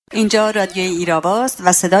اینجا رادیوی ایراواست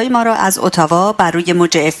و صدای ما را از اتاوا بر روی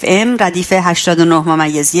موج FM ردیف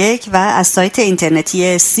 89.1 و از سایت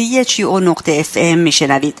اینترنتی CHUO.FM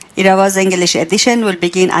میشنوید. Irava's English edition will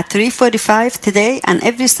begin at 3:45 today and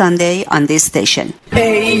every Sunday on this station. ای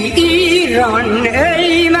ایران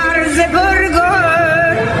ای مرز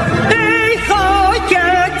پرگوهر، ای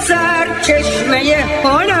خاکت سرچشمه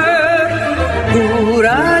هنر، دور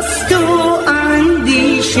از تو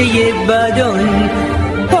اندیشه بدان،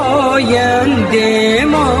 پاینده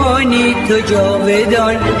مانی تو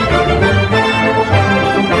جاودان.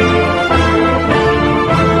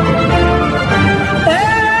 ای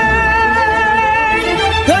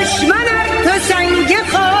دشمن تو سنگ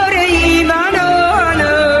خار ایمانم،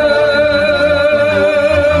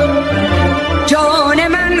 جان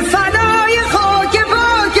من فدای خاک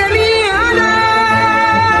پاک میهنم.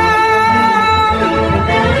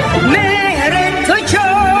 مهر تو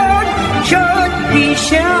چون شد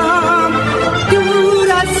پیشم،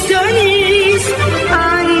 دور از تو نیست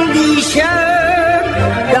اندیشم.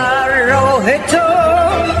 در راه تو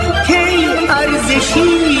کی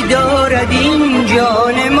ارزشی دارد این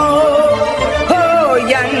جان ما،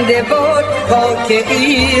 پاینده باد خاک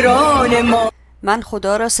ایران ما. من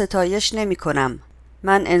خدا را ستایش نمی کنم.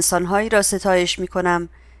 من انسانهایی را ستایش می کنم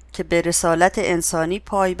که به رسالت انسانی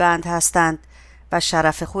پایبند هستند و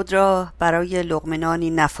شرف خود را برای لقمه نانی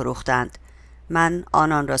نفروختند. من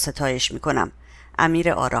آنان را ستایش می کنم.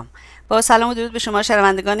 امیر آرام. با سلام و درود به شما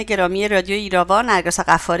شنوندگان گرامی رادیو ایراوا، نرگس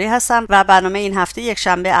غفاری هستم و برنامه این هفته یک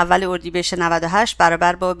شنبه اول اردیبهشت 98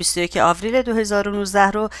 برابر با 21 آوریل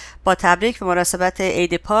 2019 رو با تبریک به مناسبت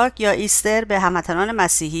عید پاک یا ایستر به هموطنان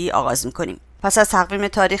مسیحی آغاز می‌کنیم. پس از تقویم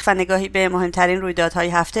تاریخ و نگاهی به مهمترین رویدادهای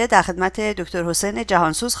هفته در خدمت دکتر حسین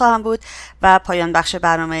جهانسوز خواهم بود و پایان بخش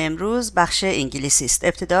برنامه امروز بخش انگلیسی است.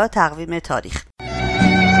 ابتدا تقویم تاریخ.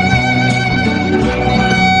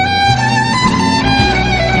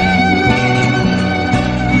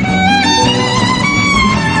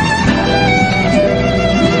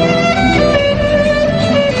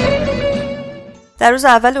 در روز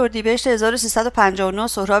اول اردیبهشت 1359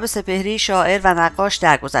 سهراب سپهری شاعر و نقاش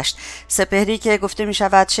درگذشت. سپهری که گفته می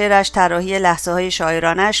شود شعرش طراحی لحظه های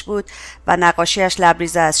شاعرانش بود و نقاشیش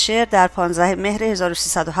لبریز از شعر، در 15 مهر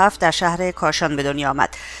 1307 در شهر کاشان به دنیا آمد.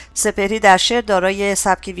 سپهری در شعر دارای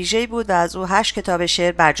سبک ویژه‌ای بود و از او 8 کتاب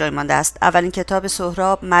شعر بر جای مانده است. اولین کتاب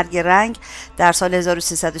سهراب مرگ رنگ در سال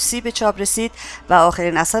 1330 به چاپ رسید و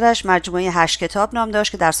آخرین اثرش مجموعه 8 کتاب نام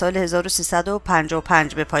داشت که در سال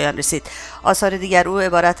 1355 به پایان رسید. آثار دیگر او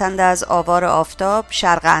عبارتند از آوار آفتاب،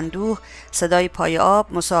 شرق اندوه، صدای پای آب،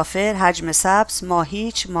 مسافر، حجم سبز، ما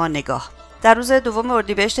هیچ، ما نگاه. در روز دوم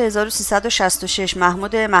اردیبهشت 1366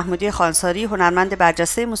 محمود محمودی خانساری هنرمند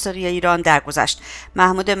برجسته موسیقی ایران درگذشت.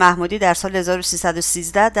 محمود محمودی در سال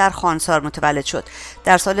 1313 در خانسار متولد شد.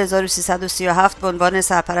 در سال 1337 به عنوان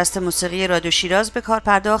سرپرست موسیقی رادیو شیراز به کار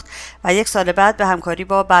پرداخت و یک سال بعد به همکاری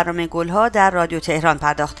با برنامه گلها در رادیو تهران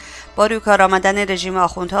پرداخت. با روی کار آمدن رژیم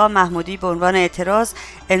آخوندها محمودی به عنوان اعتراض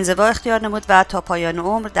انزوا اختیار نمود و تا پایان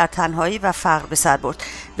عمر در تنهایی و فقر به سر برد.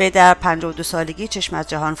 وی در 52 سالگی چشم از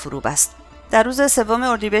جهان فرو بست. در روز سوم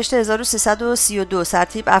اردیبهشت 1332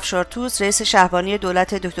 سرتیپ افشارتوس رئیس شهربانی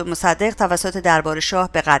دولت دکتر مصدق توسط دربار شاه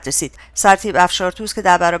به قتل رسید. سرتیپ افشارتوس که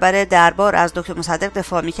در برابر دربار از دکتر مصدق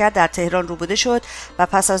دفاع می‌کرد در تهران روبوده شد و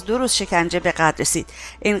پس از 2 روز شکنجه به قتل رسید.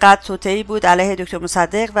 این قتل توطئه‌ای بود علیه دکتر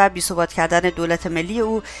مصدق و بی‌ثبات کردن دولت ملی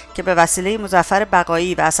او که به وسیله مظفر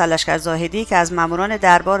بقایی و اصل لشکر زاهدی که از ماموران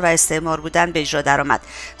دربار و استعمار بودند به اجرا درآمد.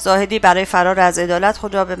 زاهدی برای فرار از عدالت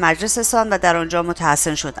خود را به مجلس رساند و در آنجا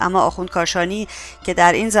متحسن شد، اما آخوند کاشانی که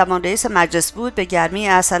در این زمان رئیس مجلس بود به گرمی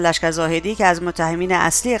اصل لشکر زاهدی که از متهمین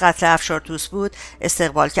اصلی قتل افشارتوس بود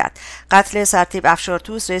استقبال کرد. قتل سرتیپ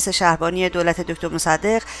افشارتوس رئیس شهربانی دولت دکتر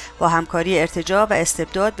مصدق با همکاری ارتجاع و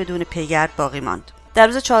استبداد بدون پیگرد باقی ماند. در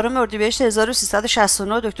روز 4 اردیبهشت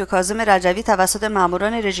 1369 دکتر کاظم رجوی توسط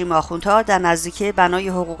ماموران رژیم آخوندها در نزدیکی بنای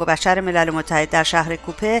حقوق بشر ملل متحد در شهر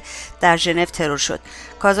کوپه در ژنو ترور شد.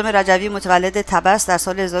 کاظم رجوی متولد طبس در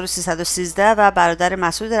سال 1313 و برادر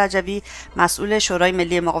مسعود رجوی مسئول شورای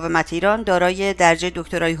ملی مقاومت ایران دارای درجه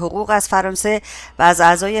دکترای حقوق از فرانسه و از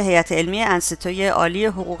اعضای هیئت علمی انستیتوی عالی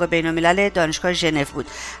حقوق بین‌الملل دانشگاه ژنو بود.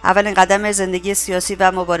 اولین قدم زندگی سیاسی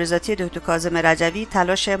و مبارزاتی دکتر کاظم رجوی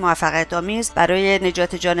تلاش موفقیت‌آمیز برای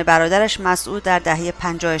نجات جان برادرش مسعود در دهه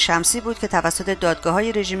 50 شمسی بود که توسط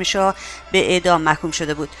دادگاه‌های رژیم شاه به اعدام محکوم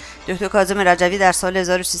شده بود. دکتر کاظم رجوی در سال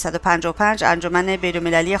 1355 انجمن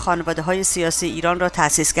بین‌المللی خانواده‌های سیاسی ایران را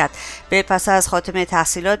تأسیس کرد. به پس از خاتمه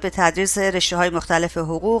تحصیلات به تدریس رشته‌های مختلف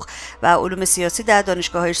حقوق و علوم سیاسی در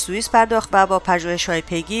دانشگاه‌های سوئیس پرداخت و با پژوهش‌های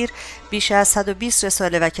پیگیر بیش از 120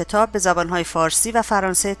 رساله و کتاب به زبانهای فارسی و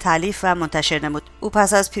فرانسه تالیف و منتشر نمود. او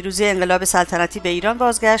پس از پیروزی انقلاب سلطنتی به ایران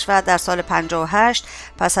بازگشت و در سال 58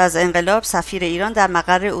 پس از انقلاب سفیر ایران در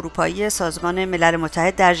مقر اروپایی سازمان ملل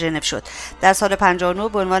متحد در ژنو شد. در سال 59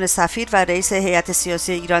 به عنوان سفیر و رئیس هیئت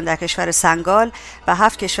سیاسی ایران در کشور سنگال و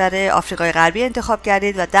 7 کشور آفریقای غربی انتخاب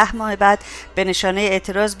گردید و 10 ماه بعد به نشانه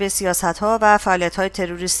اعتراض به سیاست‌ها و فعالیت‌های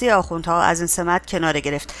تروریستی آخوندها از این سمت کناره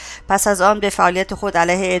گرفت. پس از آن به فعالیت خود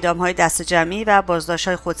علیه اعدام‌های دست جمعی و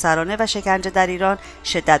بازداشت‌های خودسرانه و شکنجه در ایران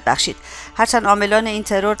شدت بخشید. هرچند عاملان این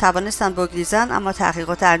ترور توانستند بگریزند، اما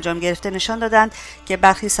تحقیقات انجام گرفته نشان دادند که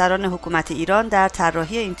برخی سران حکومت ایران در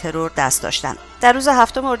طراحی این ترور دست داشتند. در روز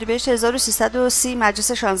 7 اردیبهشت 1330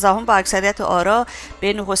 مجلس 16 با اکثریت آرا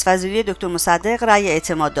به نخست وزیری دکتر مصدق رأی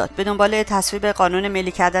اعتماد داد. به دنبال تصویب قانون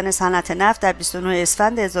ملی کردن صنعت نفت در 29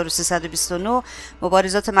 اسفند 1329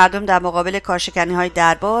 مبارزات مردم در مقابل کارشکنی‌های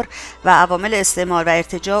دربار و عوامل استعمار و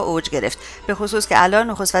ارتجاع اوج گرفت. به خصوص که الان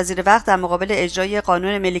نخست وزیر وقت در مقابل اجرای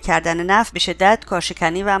قانون ملی کردن نفت به شدت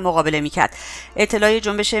کارشکنی و مقابله می‌کرد. اطلاع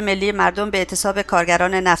جنبش ملی مردم به اعتصاب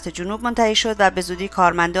کارگران نفت جنوب منتهی شد و به زودی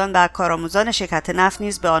کارمندان و کارآموزان شرکت نفت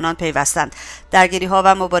نیز به آنان پیوستند. درگیری‌ها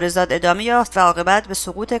و مبارزات ادامه یافت و عاقبت به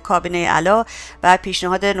سقوط کابینه علا و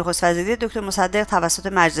پیشنهاد نخست وزیری دکتر مصدق توسط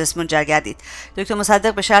مجلس منجر گردید. دکتر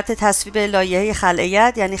مصدق به شرط تصویب لایحه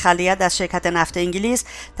خلعیت، یعنی خلعیت از شرکت نفت انگلیس،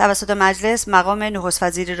 توسط مجلس مقام نخست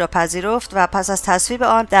وزیری را پذیرفت و پس از تصویب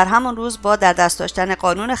آن در همان روز با در دست داشتن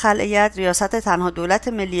قانون خلعیت ریاست تنها دولت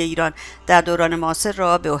ملی ایران در دوران معاصر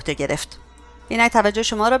را به عهده گرفت. اینک توجه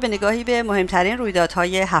شما را به نگاهی به مهمترین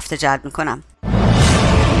رویدادهای هفته جلب می‌کنم.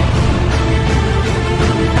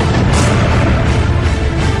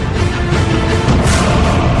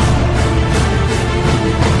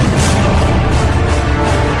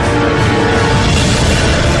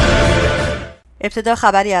 ابتدا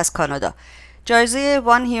خبری از کانادا. جایزه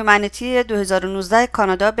وان هیومانیتی 2019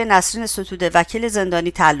 کانادا به نسرین ستوده وکیل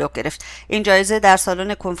زندانی تعلق گرفت. این جایزه در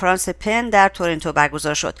سالن کنفرانس پن در تورنتو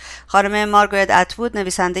برگزار شد. خانم مارگارت اتوود،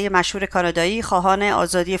 نویسنده مشهور کانادایی، خواهان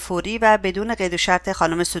آزادی فوری و بدون قید و شرط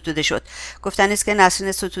خانم ستوده شد. گفتنی است که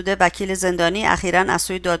نسرین ستوده وکیل زندانی اخیراً از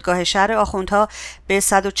سوی دادگاه شهر آخوندها به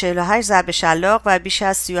 148 ضرب شلاق و بیش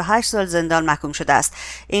از 38 سال زندان محکوم شده است.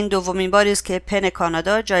 این دومین باری است که پن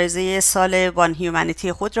کانادا جایزه سال وان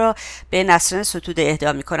هیومانیتی خود را به نسرین ستوده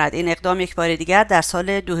اهدا می‌کند. این اقدام یک بار دیگر در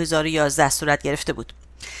سال 2011 صورت گرفته بود.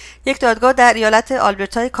 یک دادگاه در ایالت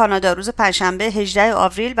آلبرتای کانادا روز پنجشنبه 18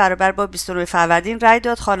 آوریل برابر با 29 فروردین رأی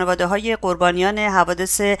داد خانواده‌های قربانیان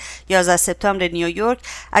حوادث 11 سپتامبر نیویورک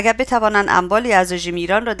اگر بتوانند اموالی از رژیم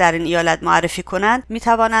ایران را در این ایالت معرفی کنند،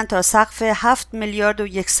 می‌توانند تا سقف 7 میلیارد و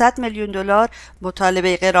 100 میلیون دلار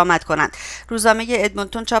مطالبه غرامت کنند. روزنامه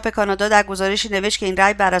ادمونتون چاپ کانادا در گزارشی نوشت که این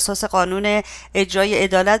رأی بر اساس قانون اجرای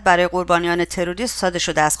عدالت برای قربانیان تروریسم صادر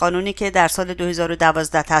شده است، قانونی که در سال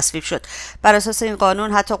 2012 تصویب شد. بر اساس این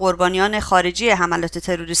قانون حتی قربانیان خارجی حملات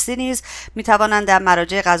تروریستی نیز می‌توانند در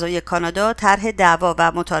مراجع قضایی کانادا طرح دعوا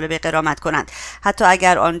و مطالبه غرامت کنند، حتی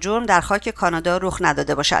اگر آن جرم در خاک کانادا رخ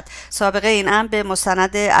نداده باشد. سابقه این امر به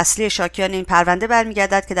مستند اصلی شاکیان این پرونده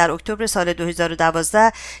برمیگردد که در اکتبر سال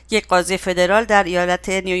 2012 یک قاضی فدرال در ایالت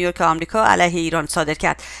نیویورک آمریکا علیه ایران صادر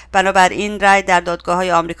کرد. بنابراین رأی در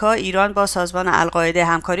دادگاه‌های آمریکا، ایران با سازمان القاعده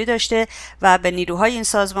همکاری داشته و به نیروهای این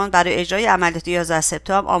سازمان برای اجرای عملیات 11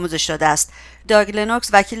 سپتامبر آموزش داده است. داگ لنوکس،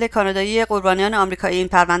 وکیل کانادایی قربانیان آمریکایی این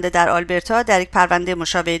پرونده در آلبرتا، در یک پرونده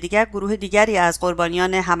مشابه دیگر گروه دیگری از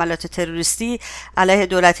قربانیان حملات تروریستی علیه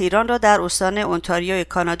دولت ایران را در استان اونتاریو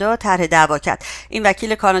کانادا طرح دعوا کرد. این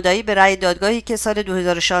وکیل کانادایی به رأی دادگاهی که سال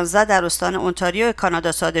 2016 در استان اونتاریو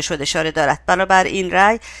کانادا صادر شد اشاره دارد. بنابراین این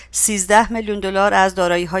رأی 13 میلیون دلار از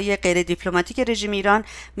دارایی‌های غیر دیپلماتیک رژیم ایران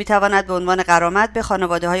می‌تواند به عنوان غرامت به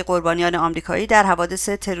خانواده‌های قربانیان آمریکایی در حوادث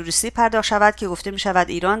تروریستی پرداخت شود که گفته می‌شود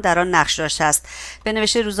ایران در آن نقش داشته است. به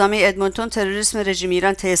نوشته روزنامه ادمونتون، تروریسم رژیم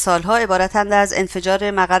ایران طی سالها عبارتند از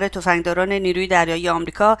انفجار مقر تفنگداران نیروی دریایی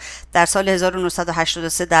آمریکا در سال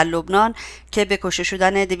 1983 در لبنان که به کشته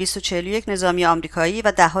شدن 241 نظامی آمریکایی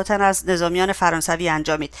و ده‌ها تن از نظامیان فرانسوی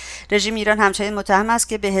انجامید. رژیم ایران همچنین متهم است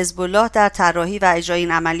که به حزب الله در طراحی و اجرای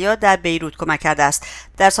این عملیات در بیروت کمک کرده است.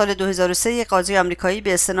 در سال 2003 یک قاضی آمریکایی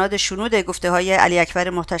به استناد شنود گفته‌های علی اکبر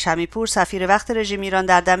محتشمی پور، سفیر وقت رژیم ایران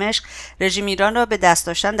در دمشق، رژیم ایران را به دست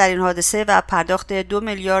داشتن در این حادثه و پرداخت 2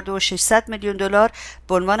 میلیارد و 600 میلیون دلار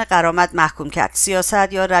به عنوان غرامت محکوم کرد.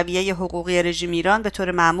 سیاست یا رویه حقوقی رژیم ایران به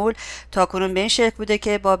طور معمول تاکنون به این شکل بوده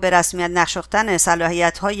که با به رسمیت نشناختن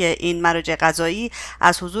صلاحیت‌های این مراجع قضایی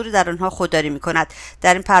از حضور در آنها خودداری می‌کند.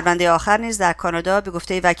 در این پرونده آخر نیز در کانادا به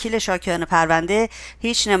گفته وکیل شاکیان پرونده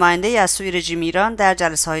هیچ نماینده‌ای از سوی رژیم ایران در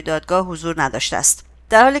جلسه‌های دادگاه حضور نداشته است.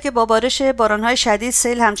 در حالی که با بارش باران‌های شدید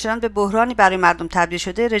سیل همچنان به بحرانی برای مردم تبدیل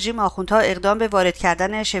شده، رژیم آخوندها اقدام به وارد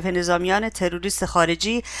کردن شبه نظامیان تروریست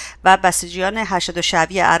خارجی و بسیجیان حشد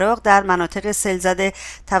شعبی عراق در مناطق سیل زده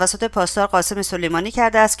توسط پاسدار قاسم سلیمانی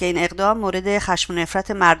کرده است که این اقدام مورد خشم و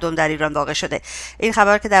نفرت مردم در ایران واقع شده. این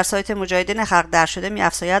خبر که در سایت مجاهدین خلق در شده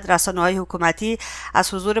می‌افزاید رسانه‌های حکومتی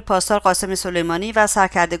از حضور پاسدار قاسم سلیمانی و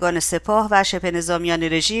سرکردگان سپاه و شبه نظامیان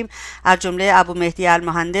رژیم از جمله ابو مهدی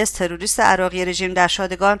المهندس تروریست عراقی رژیم در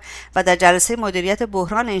شادگان و در جلسه مدیریت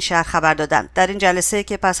بحران این شهر خبر دادند. در این جلسه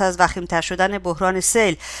که پس از وخیم‌تر شدن بحران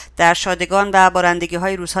سیل در شادگان و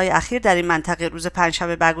بارندگی‌های روزهای اخیر در این منطقه روز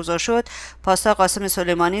پنجشنبه برگزار شد، پاسدار قاسم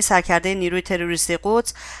سلیمانی سرکرده نیروی تروریستی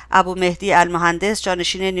قدس، ابو مهدی المهندس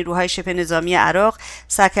جانشین نیروهای شبه نظامی عراق،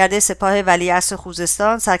 سرکرده سپاه ولیعصر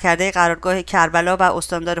خوزستان، سرکرده قرارگاه کربلا و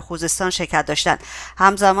استاندار خوزستان شرکت داشتند.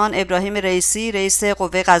 همزمان ابراهیم رئیسی رئیس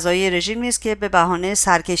قوه قضاییه رژیم نیز که به بهانه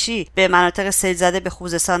سرکشی به مناطق سیل زده به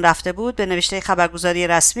خوزستان رفته بود، به نوشته خبرگزاری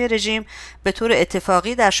رسمی رژیم به طور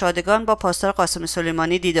اتفاقی در شادگان با پاسدار قاسم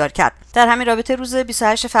سلیمانی دیدار کرد. در همین رابطه روز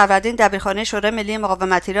 28 فروردین دبیرخانه شورای ملی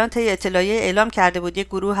مقاومت ایران طی اطلاعیه اعلام کرده بود یک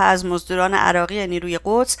گروه از مزدوران عراقی نیروی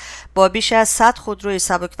قدس با بیش از 100 خودروی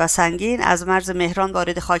سبک و سنگین از مرز مهران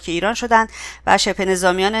وارد خاک ایران شدند و شبه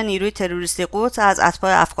نظامیان نیروی تروریستی قدس از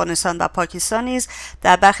اتباع افغانستان و پاکستان نیز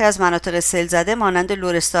در برخی از مناطق سیل زده مانند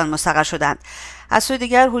لرستان مستقر شدند. از سوی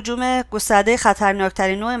دیگر هجوم گسترده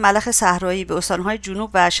خطرناکترین نوع ملخ صحرایی به استانهای جنوب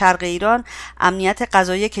و شرق ایران امنیت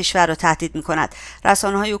غذایی کشور را تهدید می‌کند.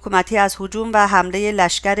 رسانه‌های حکومتی از هجوم و حمله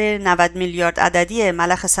لشکر 90 میلیارد عددی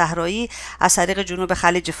ملخ صحرایی از طریق جنوب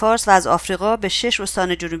خلیج فارس و از آفریقا به 6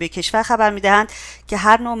 استان جنوبی کشور خبر می‌دهند که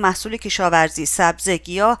هر نوع محصول کشاورزی، سبزه،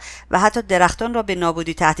 گیاه و حتی درختان را به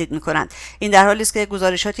نابودی تهدید می‌کنند. این در حالی است که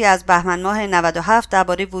گزارشاتی از بهمن ماه 97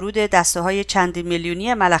 درباره ورود دسته‌های چندین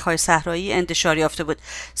میلیونی ملخ‌های صحرایی انتشار یافته بود.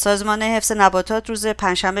 سازمان حفظ نباتات روز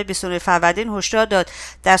پنجشنبه 29 فروردین هشدار داد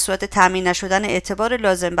در صورت تامین نشدن اعتبار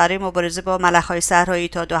لازم برای مبارزه با ملخ‌های صحرایی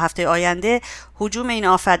تا 2 هفته آینده، هجوم این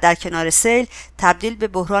آفت در کنار سیل تبدیل به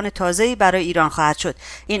بحران تازه‌ای برای ایران خواهد شد.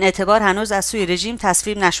 این اعتبار هنوز از سوی رژیم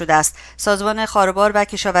تصویب نشده است. سازمان خاربار و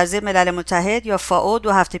کشاورزی ملل متحد یا فائو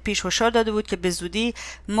 2 هفته پیش هشدار داده بود که به زودی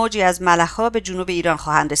موجی از ملخ‌ها به جنوب ایران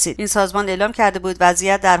خواهند رسید. این سازمان اعلام کرده بود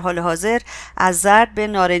وضعیت در حال حاضر از زرد به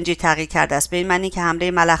نارنجی تغییر کرده است، به این معنی که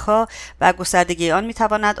حمله ملخ‌ها و گستردگی آن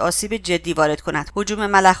می‌تواند آسیب جدی وارد کند. هجوم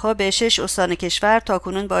ملخ‌ها به 6 استان کشور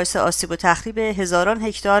تاکنون باعث آسیب و تخریب هزاران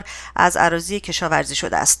هکتار از اراضی کشاورزی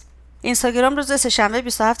شده است. اینستاگرام روز سه‌شنبه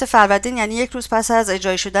 27 فروردین یعنی یک روز پس از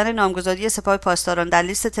اجرای شدن نامگذاری سپاه پاسداران در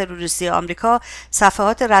لیست تروریستی آمریکا،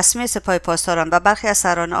 صفحات رسمی سپاه پاسداران و برخی از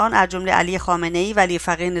سران آن از جمله علی خامنه‌ای ولی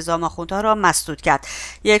فقیه نظام آخوندها را مسدود کرد.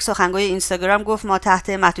 یک سخنگوی اینستاگرام گفت ما تحت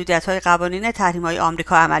محدودیت‌های قوانین تحریم‌های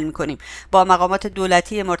آمریکا عمل می‌کنیم. با مقامات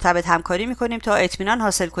دولتی مرتبط همکاری می‌کنیم تا اطمینان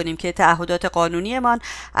حاصل کنیم که تعهدات قانونیمان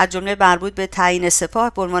از جمله مربوط به تعیین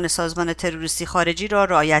سپاه به عنوان سازمان تروریستی خارجی را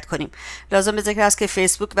رعایت کنیم. لازم به ذکر است که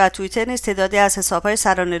فیسبوک و توییتر نیز تعدادی از حساب‌های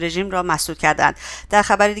سران رژیم را مسدود کردند. در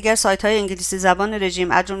خبر دیگر سایت‌های انگلیسی زبان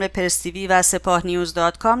رژیم از جمله پرس تیوی و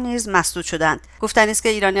سپاهنیوز.com نیز مسدود شدند. گفتنی است که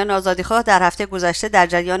ایرانیان آزادیخواه در هفته گذشته در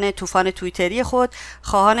جریان طوفان توییتری خود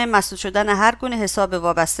خواهان مسدود شدن هر گونه حساب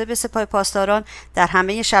وابسته به سپاه پاسداران در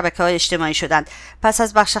همه شبکه‌های اجتماعی شدند. پس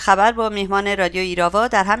از بخش خبر با میهمان رادیو ایراوا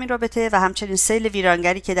در همین رابطه و همچنین سیل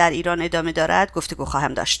ویرانگری که در ایران ادامه دارد گفتگو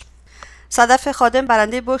خواهم داشت. صدف خادم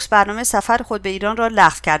برنده بوکس برنامه سفر خود به ایران را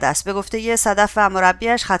لغو کرده است. به گفته صدف و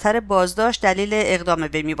مربیش خطر بازداشت دلیل اقدام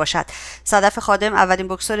وی میباشد. صدف خادم اولین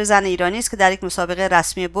بوکسور زن ایرانی است که در یک مسابقه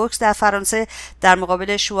رسمی بوکس در فرانسه در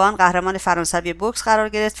مقابل شوان قهرمان فرانسوی بوکس قرار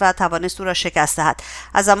گرفت و توانست او را شکست دهد.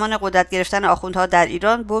 از زمان قدرت گرفتن آخوندها در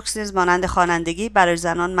ایران بوکس نیز مانند خوانندگی برای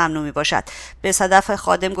زنان ممنوع میباشد. به صدف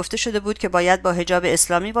خادم گفته شده بود که باید با حجاب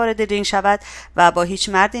اسلامی وارد رینگ شود و با هیچ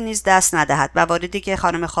مردی نیز دست ندهد. مواردی که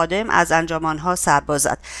خانم خادم از انجام آنها سرباز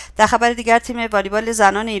زد. در خبر دیگر تیم والیبال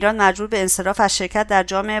زنان ایران مجبور به انصراف از شرکت در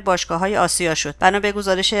جام باشگاه‌های آسیا شد. بنا به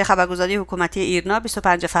گزارش خبرگزاری حکومتی ایرنا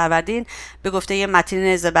 25 فروردین به گفته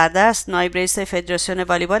متین زبردست نایب رئیس فدراسیون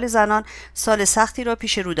والیبال زنان، سال سختی را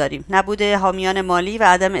پیش رو داریم. نبود حامیان مالی و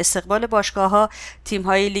عدم استقبال باشگاه‌ها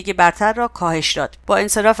تیم‌های لیگ برتر را کاهش داد. با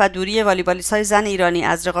انصراف و دوری والیبالیست‌های زن ایرانی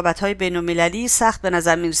از رقابت‌های بین‌المللی سخت به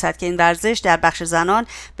نظر می‌رسد که این ورزش در بخش زنان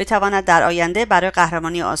بتواند در آینده برای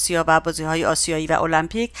قهرمانی آسیا و بازی‌های آسیایی و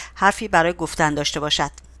المپیک حرفی برای گفتن داشته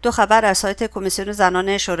باشد. دو خبر از سایت کمیسیون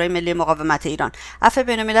زنان شورای ملی مقاومت ایران. عفو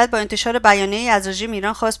بین‌الملل با انتشار بیانیه‌ای از رژیم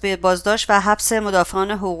ایران خواست به بازداشت و حبس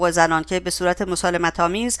مدافعان حقوق زنان که به صورت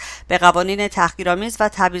مسالمت‌آمیز به قوانین تحقیرآمیز و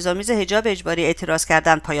تبعیض‌آمیز حجاب اجباری اعتراض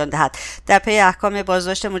کردند پایان دهد. در پی احکام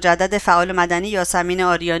بازداشت مجدد فعال مدنی یاسمین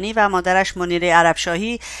آریانی و مادرش منیره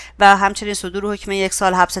عربشاهی و همچنین صدور حکم 1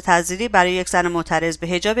 سال حبس تعزیری برای یک زن معترض به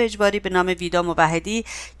حجاب اجباری به نام ویدا موحدی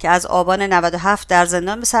که از آبان 97 در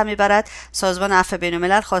زندان به سر میبرد، سازمان عفو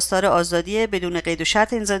بین‌الملل خواستار آزادی بدون قید و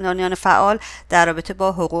شرط این زندانیان فعال در رابطه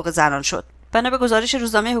با حقوق زنان شد. بنا به گزارش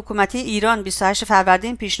روزنامه حکومتی ایران 28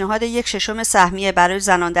 فروردین پیشنهاد 1/6 سهمیه برای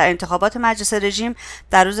زنان در انتخابات مجلس رژیم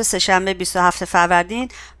در روز سه‌شنبه 27 فروردین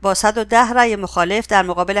با 110 رأی مخالف در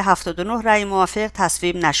مقابل 79 رأی موافق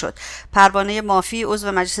تصویب نشد. پروانه مافی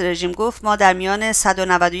عضو مجلس رژیم گفت ما در میان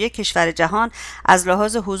 191 کشور جهان از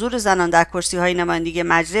لحاظ حضور زنان در کرسی‌های نمایندگی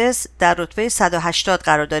مجلس در رتبه 180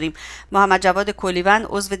 قرار داریم. محمد جواد کلیوند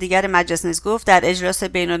عضو دیگر مجلس نیز گفت در اجلاس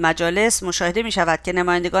بین المجالس مشاهده می‌شود که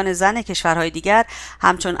نمایندگان زن کشورهای دیگر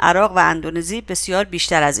همچون عراق و اندونزی بسیار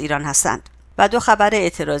بیشتر از ایران هستند. و دو خبر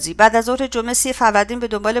اعتراضی. بعد از ظهر جمعه 30 فروردین به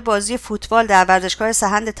دنبال بازی فوتبال در ورزشگاه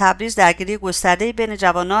سهند تبریز درگیری گسترده بین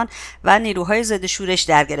جوانان و نیروهای ضد شورش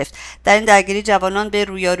در گرفت. در این درگیری جوانان به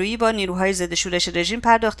رویارویی با نیروهای ضد شورش رژیم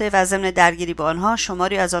پرداخته و ضمن درگیری با آنها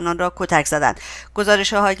شماری از آنان را کتک زدند.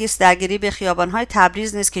 گزارش‌ها حاکیست درگیری به خیابان‌های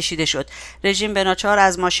تبریز نیز کشیده شد. رژیم به ناچار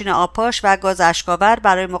از ماشین آبپاش و گاز اشک‌آور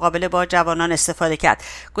برای مقابله با جوانان استفاده کرد.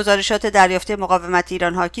 گزارشات دریافته مقاومت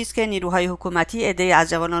ایران حاکیست که نیروهای حکومتی عده‌ای از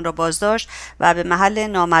جوانان را بازداشت و به محل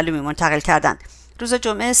نامعلومی منتقل کردند. روز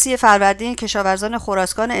جمعه 30 فروردین کشاورزان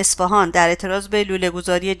خراسان اصفهان در اعتراض به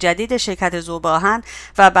لوله‌گذاری جدید شرکت ذوب آهن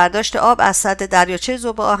و برداشت آب از سد دریاچه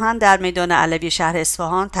ذوب آهن در میدان علوی شهر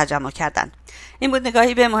اصفهان تجمع کردند. این بود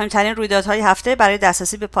نگاهی به مهمترین رویدادهای هفته. برای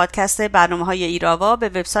دسترسی به پادکست برنامه‌های ایراوا به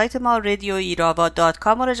وبسایت ما radioirava.com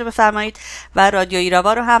مراجعه بفرمایید و رادیو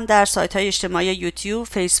ایراوا رو هم در سایت‌های اجتماعی یوتیوب،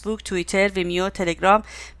 فیسبوک، توییتر، ویمیو، تلگرام،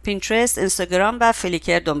 پینترست، اینستاگرام و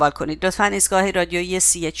فلیکر دنبال کنید. لطفاً ایستگاه رادیویی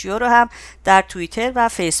CHU رو هم در توییتر و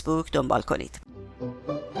فیسبوک دنبال کنید.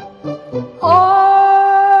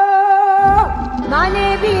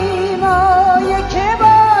 من بیمایه که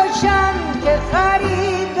باشم که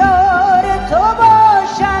خریدار تو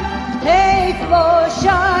باشم، حیف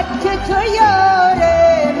باشد که تو یار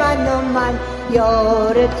من و من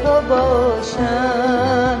یار تو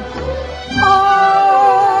باشم.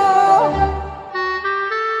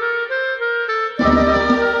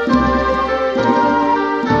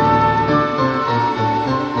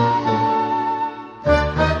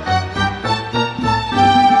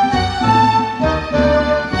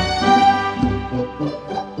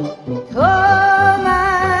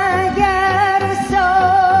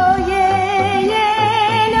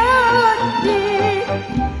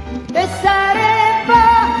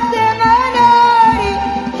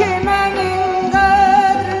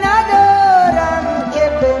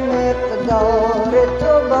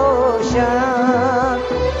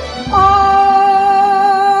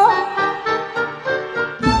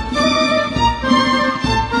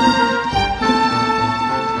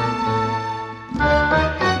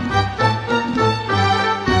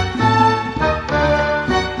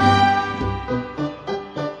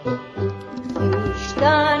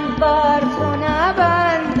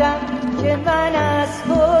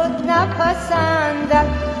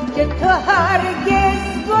 که تو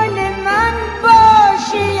هرگز گل من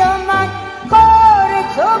باشی و من خار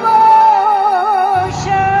تو باشم.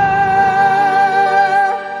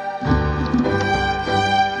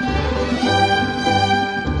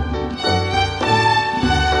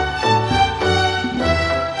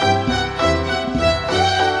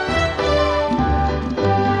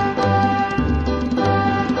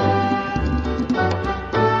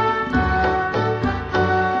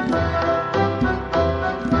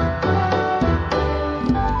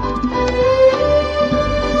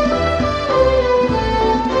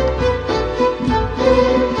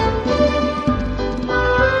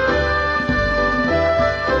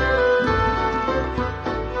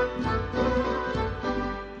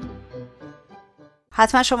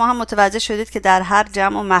 حتما شما هم متوجه شدید که در هر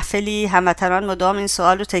جمع و محفلی هموطنان مدام این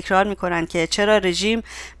سوال رو تکرار میکنن که چرا رژیم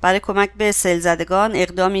برای کمک به سیلزدگان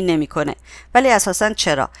اقدامی نمیکنه. ولی اساساً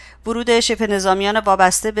چرا؟ ورود شبه نظامیان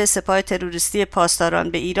وابسته به سپاه تروریستی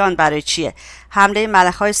پاسداران به ایران برای چیه؟ حمله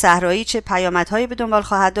ملخ‌های صحرایی چه پیامدهایی به دنبال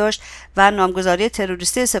خواهد داشت و نامگذاری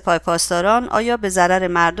تروریستی سپاه پاسداران آیا به ضرر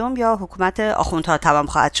مردم یا حکومت آخوندها تمام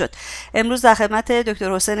خواهد شد؟ امروز در خدمت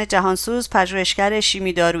دکتر حسین جهانسوز، پژوهشگر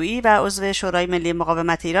شیمی دارویی و عضو شورای ملی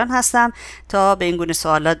مقاومت ایران هستم تا به این گونه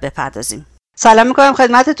سوالات بپردازیم. سلام میکنم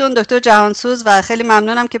خدمتتون دکتر جهانسوز و خیلی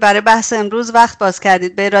ممنونم که برای بحث امروز وقت باز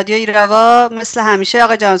کردید. به رادیو ایراوا مثل همیشه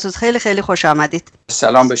آقای جهانسوز خیلی خیلی خوش آمدید.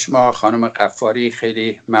 سلام به شما خانم قفاری،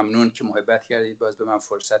 خیلی ممنون که محبت کردید، باز به من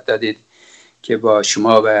فرصت دادید که با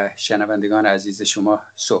شما و شنوندگان عزیز شما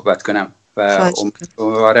صحبت کنم و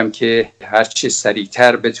امیدوارم که هر چه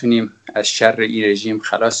سریعتر بتونیم از شر این رژیم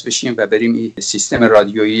خلاص بشیم و بریم این سیستم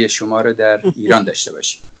رادیویی شما رو در ایران داشته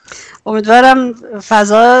باشیم. امیدوارم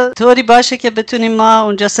فضا طوری باشه که بتونیم ما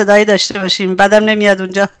اونجا صدایی داشته باشیم. بعدم نمیاد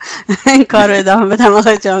اونجا این کار رو ادامه بدم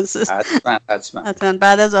آقای جهانسوز. حتما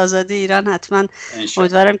بعد از آزادی ایران حتما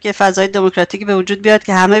امیدوارم که فضای دموکراتیکی به وجود بیاد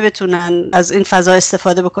که همه بتونن از این فضا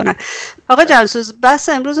استفاده بکنن. آقای جهانسوز، بحث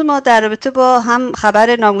امروز ما در رابطه با هم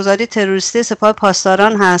خبر نامگذاری تروریستی سپاه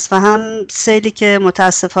پاسداران هست و هم سیلی که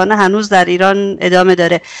متاسفانه هنوز در ایران ادامه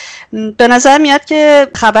داره. به نظر میاد که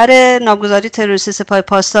خبر نامگذاری تروریستی سپاه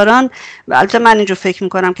پاسداران، البته من اینجور فکر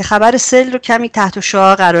میکنم که خبر سیل رو کمی تحت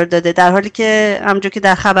شعاع قرار داده، در حالی که همونجور که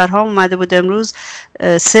در خبرها اومده بود امروز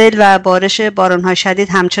سیل و بارش باران‌های شدید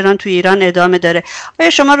همچنان تو ایران ادامه داره. آیا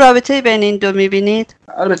شما رابطه بین این دو میبینید؟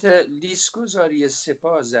 البته لیست‌گذاری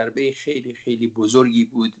سپاه ضربه خیلی خیلی بزرگی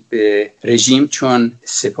بود به رژیم، چون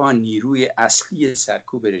سپاه نیروی اصلی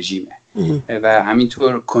سرکوب رژیمه و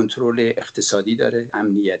همینطور کنترل اقتصادی داره،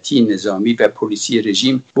 امنیتی، نظامی و پلیسی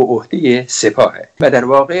رژیم به عهده سپاهه و در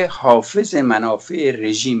واقع حافظ منافع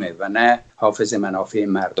رژیمه و نه حافظ منافع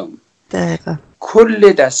مردم. دقیقا.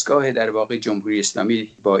 کل دستگاه در واقع جمهوری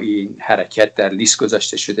اسلامی با این حرکت در لیست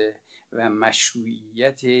گذاشته شده و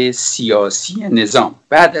مشروعیت سیاسی نظام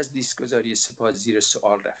بعد از لیست گذاری سپاه زیر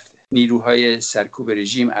سوال رفته. نیروهای سرکوب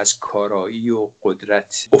رژیم از کارایی و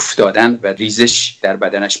قدرت افتادن و ریزش در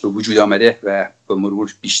بدنش به وجود آمده و به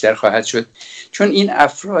مرور بیشتر خواهد شد، چون این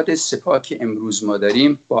افراد سپاه که امروز ما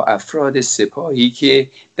داریم با افراد سپاهی که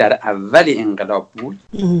در اول انقلاب بود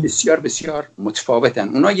بسیار بسیار متفاوتن.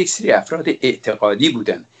 اونا یک سری افراد اعتقادی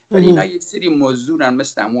بودن ولی اینا یک سری مزدورن،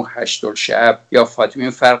 مثل عمو هشت‌الشعب یا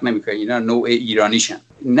فاطمی، فرق نمیکنه، اینا نوع ایرانیشن.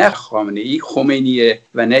 نه خامنه‌ای خمینیه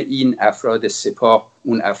و نه این افراد سپاه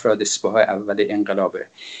اون افراد سپاه اول انقلابه.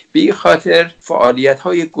 به این خاطر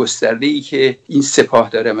فعالیت‌های گسترده‌ای که این سپاه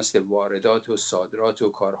داره، مثل واردات و صادرات و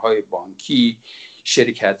کارهای بانکی،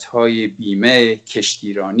 شرکت‌های بیمه،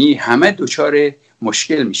 کشتیرانی، همه دچار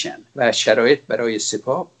مشکل میشن و شرایط برای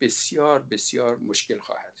سپاه بسیار بسیار مشکل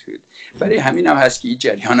خواهد بود. برای همین هم هست که این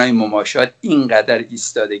جریان‌های مماشات اینقدر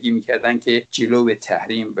ایستادگی میکردن که جلو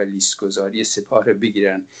تحریم و لیست‌گذاری سپاه رو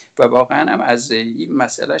بگیرن و واقعا هم از این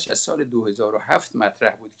مسئلهش از سال 2007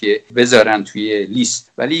 مطرح بود که بذارن توی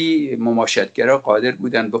لیست، ولی مماشاتگرا قادر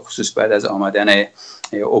بودن به خصوص بعد از آمدن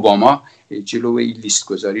اوباما جلو این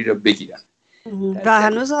لیست‌گذاری رو بگیرن. و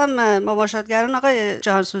هنوز هم مماشاتگران آقای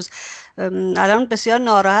جهانسوز الان بسیار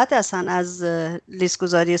ناراحت هستن از لیست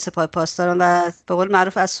گذاری سپاه پاسداران و به قول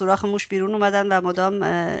معروف از سوراخ موش بیرون اومدن و مدام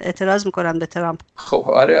اعتراض میکنن به ترامپ. خب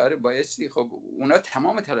آره بایستی. خب اونا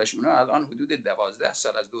تمام تلاش، اونا الان حدود 12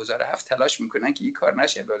 سال از 2007 تلاش میکنن که این کار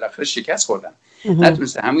نشه، بالاخره شکست خوردن،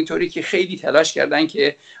 نتونستن. همونطوری که خیلی تلاش کردن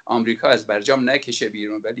که آمریکا از برجام نکشه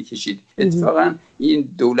بیرون ولی کشید. اتفاقا این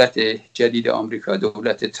دولت جدید آمریکا،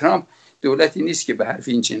 دولت ترامپ، دولتی نیست که به حرف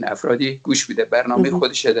این چنین افرادی گوش بده، برنامه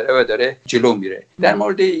خودش داره و داره جلو میره. در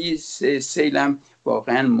مورد این سیلم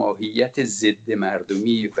واقعا ماهیت ضد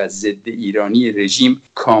مردمی و ضد ایرانی رژیم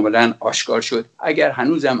کاملا آشکار شد. اگر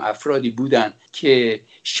هنوزم افرادی بودن که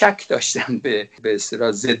شک داشتن به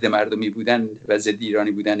اصطلاح ضد مردمی بودن و ضد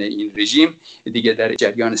ایرانی بودن این رژیم، دیگه در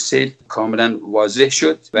جریان سیل کاملا واضح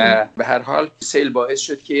شد و به هر حال سیل باعث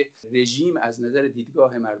شد که رژیم از نظر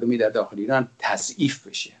دیدگاه مردمی در داخل ایران تضعیف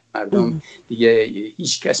بشه. مردم دیگه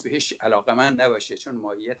هیچ کس بهش علاقه‌مند نباشه چون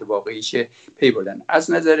ماهیت واقعیش پی بردن.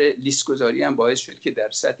 از نظر لیست گذاری هم باعث شد که در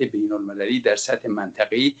سطح بین‌المللی، در سطح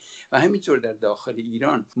منطقه‌ای و همینطور در داخل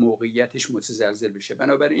ایران موقعیتش متزلزل بشه.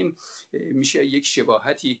 بنابراین میشه یک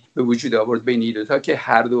شباهتی به وجود آورد بین این دوتا که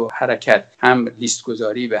هر دو حرکت، هم لیست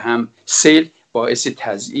گذاری و هم سیل، باعث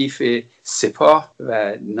تضعیف سپاه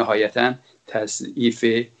و نهایتاً تضعیف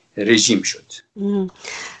رژیم شد.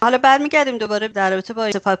 حالا برمیگردیم دوباره در رابطه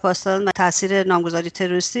با سپاه پاسداران و تاثیر نامگذاری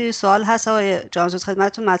تروریستی. سوال هست آقای جهانسوز،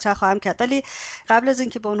 خدمتتون مطرح خواهم کرد، ولی قبل از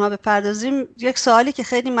اینکه به اونها بپردازیم یک سوالی که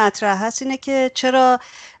خیلی مطرح هست اینه که چرا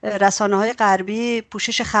رسانه‌های غربی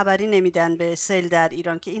پوشش خبری نمیدن به سیل در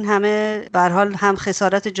ایران که این همه به هر حال هم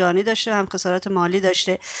خسارت جانی داشته هم خسارت مالی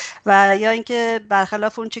داشته، و یا اینکه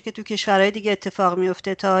برخلاف اون چه که تو کشورهای دیگه اتفاق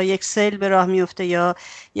میفته تا یک سیل به راه میفته یا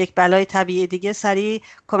یک بلای طبیعی دیگه سریع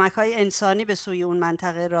کمک‌های انسانی به سوی اون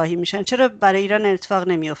منطقه راهی میشن، چرا برای ایران اتفاق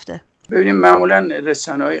نمیفته؟ ببینیم معمولا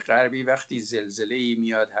رسانه‌های غربی وقتی زلزله‌ای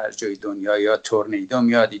میاد هر جای دنیا یا تورنیدو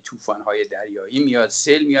میاد، طوفان‌های دریایی میاد،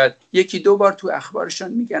 سیل میاد، یکی دو بار تو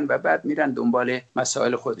اخبارشون میگن و بعد میرن دنبال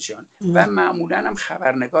مسائل خودشون و معمولا هم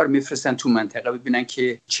خبرنگار میفرستن تو منطقه ببینن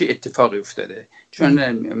که چه اتفاقی افتاده،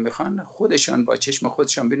 چون میخوان خودشان با چشم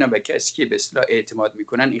خودشان ببینن و کسی که به اصطلاح اعتماد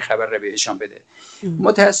میکنن این خبر رو بهشان بده.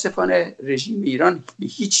 متاسفانه رژیم ایران به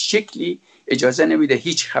هیچ شکلی اجازه نمیده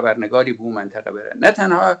هیچ خبرنگاری به اون منطقه بره. نه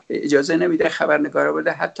تنها اجازه نمیده خبرنگارا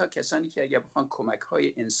بره، حتی کسانی که اگه بخوان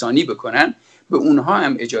کمک‌های انسانی بکنن به اونها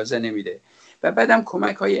هم اجازه نمیده. و بعدم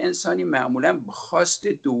کمک‌های انسانی معمولاً به خواست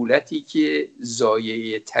دولتی که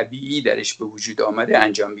ضایعه طبیعی درش به وجود آمده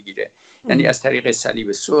انجام میگیره، یعنی از طریق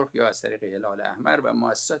صلیب سرخ یا از طریق هلال احمر و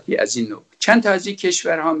مؤسساتی از این نوع. چند تا از این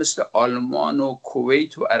کشورها مثل آلمان و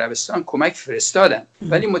کویت و عربستان کمک فرستادن،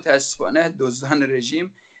 ولی متاسفانه دزدان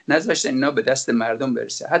رژیم نذاشتن اینا به دست مردم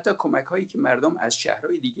برسه. حتی کمک هایی که مردم از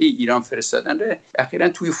شهرهای دیگه ایران فرستادن رو اخیراً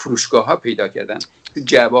توی فروشگاه ها پیدا کردن. تو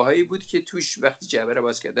جعبه هایی بود که توش وقتی جعبه رو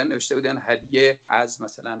باز کردن نوشته بودن هدیه از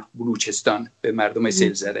مثلا بلوچستان به مردم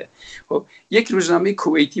سیل زده. خب یک روزنامه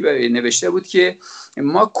کویتی نوشته بود که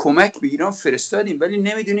ما کمک به ایران فرستادیم ولی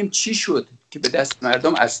نمیدونیم چی شد که به دست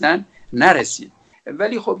مردم اصلا نرسید.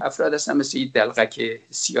 ولی خب افراد هستن مثل این دلقک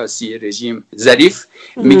سیاسی رژیم ظریف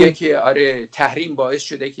میگه که آره تحریم باعث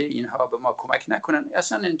شده که اینها به ما کمک نکنن.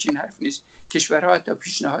 اصلا این حرف نیست. کشورها حتی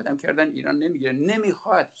پیشنهاد هم کردن ایران نمیگیره،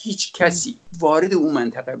 نمیخواد هیچ کسی وارد اون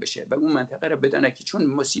منطقه بشه و اون منطقه رو بدونه که چون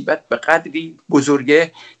مصیبت به قدری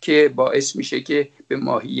بزرگه که باعث میشه که به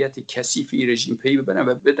ماهیت کثیفی رژیم پی ببرن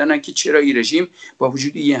و بدونن که چرا این رژیم با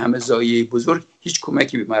وجود این همه ضایعه بزرگ هیچ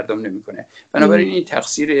کمکی به مردم نمیکنه. بنابراین این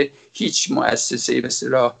تقصیر هیچ مؤسسه به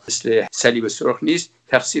اصطلاح مثل صلیب سرخ نیست،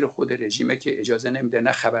 تقصیر خود رژیمه که اجازه نمیده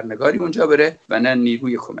نه خبرنگاری اونجا بره و نه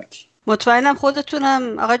نیروی کمکی. مطمئنم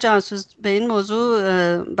خودتونم آقای جهانسوز به این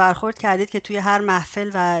موضوع برخورد کردید که توی هر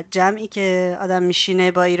محفل و جمعی که آدم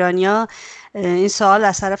میشینه با ایرانیا این سوال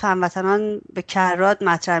از طرف هموطنان به کرات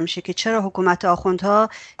مطرح میشه که چرا حکومت آخوندها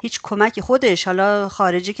هیچ کمکی خودش، حالا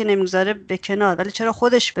خارجی که نمیگذاره به کنار، ولی چرا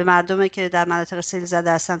خودش به مردمی که در مناطق سیل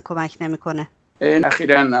زده هستن کمک نمیکنه؟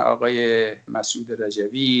 اخیراً آقای مسعود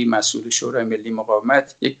رجوی مسئول شورای ملی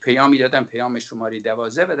مقاومت یک پیامی دادن، پیام شماره 12،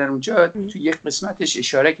 و در اونجا تو یک قسمتش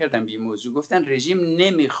اشاره کردن به این موضوع. گفتن رژیم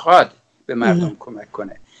نمیخواد به مردم کمک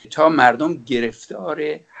کنه تا مردم گرفتار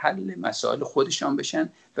حل مسائل خودشان بشن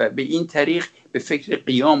و به این طریق به فکر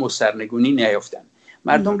قیام و سرنگونی نیافتن.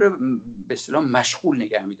 مردم رو به اصطلاح مشغول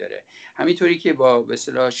نگه می‌داره. همینطوری که با به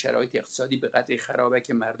اصطلاح شرایط اقتصادی به قدری خرابه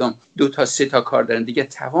که مردم 2 تا 3 تا کار دارن، دیگه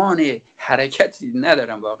توان حرکتی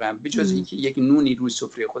ندارن واقعا، به جز اینکه یک نونی روی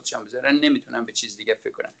سفره خودشون بذارن نمیتونن به چیز دیگه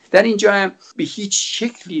فکر کنن. در اینجا هم به هیچ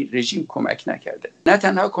شکلی رژیم کمک نکرده. نه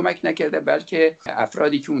تنها کمک نکرده بلکه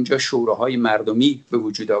افرادی که اونجا شوراهای مردمی به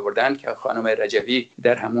وجود آوردن که خانم رجوی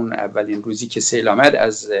در همون اولین روزی که سیل آمد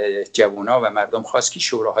از جوونا و مردم خواست که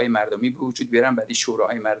شوراهای مردمی به وجود بیارن، بعد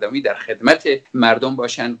شوراهای مردمی در خدمت مردم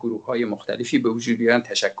باشن، گروه‌های مختلفی به وجود بیارن،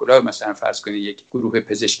 تشکل‌ها، مثلا فرض کنید یک گروه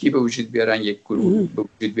پزشکی به وجود بیارن، یک گروه به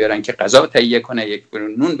وجود بیارن که غذا تهیه کنه، یک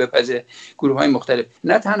گروه نون بپزه، گروه‌های مختلف.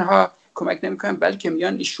 نه تنها کمک نمی‌کنن بلکه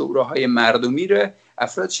میان این شوراهای مردمی رو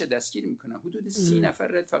افرادش دستگیر میکنن. حدود 30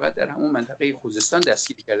 نفر فقط در همون منطقه خوزستان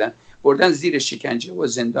دستگیر کردن، بردن زیر شکنجه و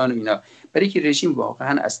زندان و اینا، برای که رژیم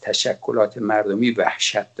واقعا از تشکلات مردمی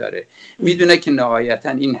وحشت داره. میدونه که نهایتا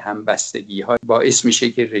این همبستگی ها باعث میشه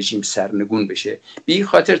که رژیم سرنگون بشه. به این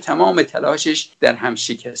خاطر تمام تلاشش در هم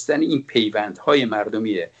شکستن این پیوندهای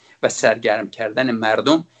مردمیه و سرگرم کردن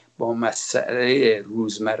مردم با مسئله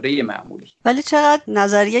روزمره معمولی. ولی چقدر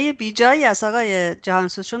نظریه بیجایی است آقای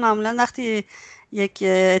جهانسوز، چون معمولا وقتی یک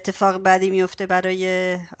اتفاق بدی میفته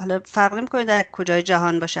برای، حالا فرق نمی‌کنه در کجای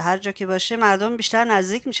جهان باشه، هر جا که باشه مردم بیشتر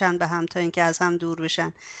نزدیک میشن به هم تا اینکه از هم دور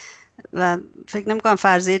بشن و فکر نمی‌کنم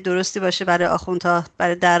فرضیه درستی باشه برای آخوندها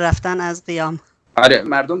برای در رفتن از قیام. آره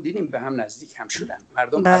مردم دیدیم به هم نزدیک هم شدن.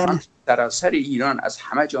 مردم الان سراسر ایران از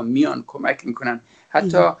همه جا میان کمک میکنن.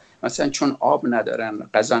 حتی مثلا چون آب ندارن،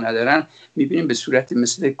 غذا ندارن، میبینیم به صورت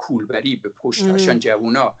مثل کولبری به پشتاشان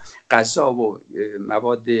جوونا غذا و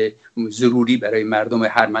مواد ضروری برای مردم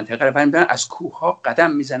هر منطقه رو برمی‌دارن، از کوه‌ها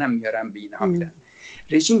قدم میزنن میارن به اینها میدن.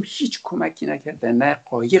 رژیم هیچ کمکی نکرده، نه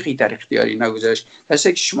قایقی در اختیاری نگذاشت.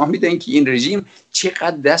 درسته که شما میدونید که این رژیم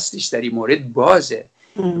چقدر دستش در این مورد بازه.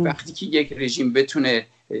 وقتی که یک رژیم بتونه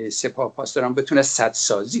سپاه پاسداران بتونه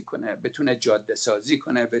سدسازی کنه، بتونه جاده سازی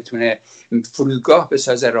کنه، بتونه فرودگاه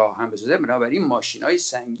بسازه، راه هم بسازه، بنابراین ماشینای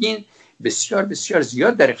سنگین بسیار بسیار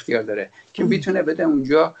زیاد در اختیار داره که میتونه بده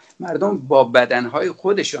اونجا. مردم با بدنهای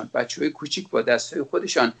خودشان، بچهای کوچیک با دستهای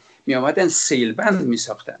خودشان می آمدن سیلبند می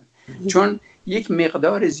ساختن، چون یک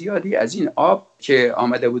مقدار زیادی از این آب که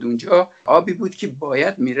آمده بود اونجا آبی بود که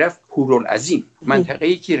باید میرفت هورالعظیم،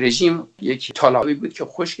 منطقه‌ای که رژیم یک تالابی بود که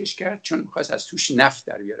خشکش کرد چون می‌خواست از توش نفت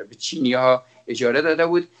در بیاره. به چینی‌ها اجاره داده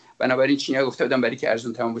بود، بنابراین چینی‌ها گفته بودن برای که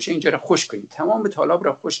ارزون تمام بشه اینجا رو خشک کنید. تمام تالاب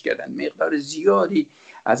را خشک کردن. مقدار زیادی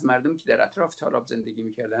از مردم که در اطراف تالاب زندگی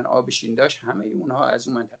می‌کردن آبش این داشت، همه اونها از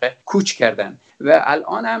اون منطقه کوچ کردن و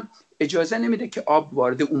الان هم اجازه نمیده که آب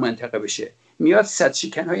وارد اون منطقه بشه. میاد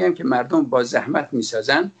سدشکن‌هایی هم که مردم با زحمت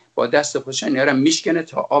میسازن با دست خودشون اینا رو میشکنه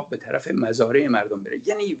تا آب به طرف مزارع مردم بره.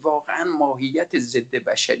 یعنی واقعا ماهیت ضد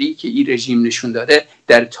بشری که این رژیم نشون داده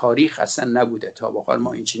در تاریخ اصلا نبوده. تا به حال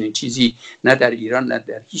ما این چنین چیزی نه در ایران نه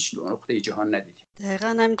در هیچ نقطه جهان ندیدیم. دقیقاً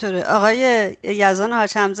همینطوره. آقای یزدان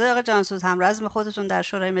حاج‌حمزه، آقای جهانسوز، همرزم خودتون در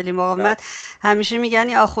شورای ملی مقاومت، همیشه میگن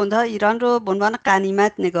این آخوندها ایران رو به عنوان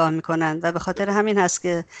غنیمت نگاه میکنن و به خاطر همین هست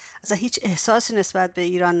که اصلا هیچ احساسی نسبت به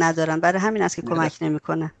ایران ندارن، برای همین هست که کمک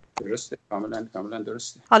نمیکنن. درسته، کاملا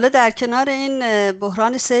درسته. حالا در کنار این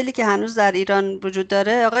بحران سیلی که هنوز در ایران وجود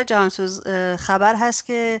داره، آقای جهانسوز، خبر هست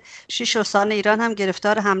که 6 استان ایران هم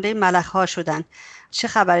گرفتار حمله ملخ‌ها شدن. چه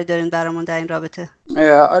خبری دارین برامون در این رابطه؟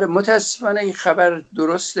 آره، متاسفانه این خبر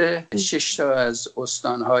درسته. 6 تا از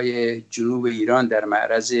استانهای جنوب ایران در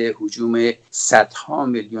معرض هجوم صدها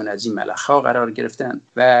میلیون از این ملخ‌ها قرار گرفتن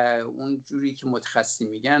و اون جوری که متخصصین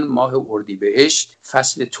میگن ماه اردیبهشت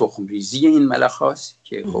فصل تخم‌ریزی این ملخ‌هاست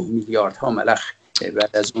که خب میلیاردها ملخ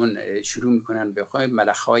بعد از اون شروع میکنن به خواهی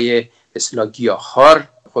ملخ‌های اصطلاح گیاهخوار.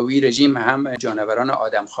 خب این رژیم هم جانوران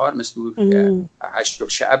آدمخوار مثل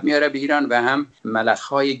هشت‌الشعب میاره به ایران و هم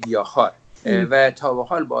ملخ‌های گیاهخوار و تا به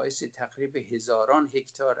حال باعث تقریبا هزاران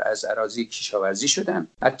هکتار از اراضی کشاورزی شدن.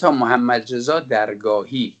 حتی محمد رضا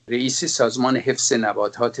درگاهی رئیس سازمان حفظ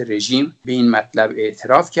نباتات رژیم به این مطلب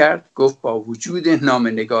اعتراف کرد، گفت با وجود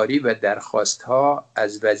نامه‌نگاری و درخواست‌ها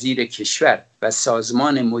از وزیر کشور و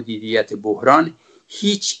سازمان مدیریت بحران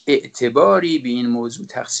هیچ اعتباری به این موضوع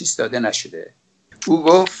تخصیص داده نشده. او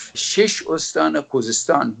گفت 6 استان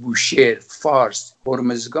خوزستان، بوشهر، فارس،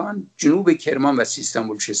 هرمزگان، جنوب کرمان و سیستان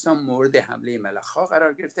بلوچستان مورد حمله ملخ‌ها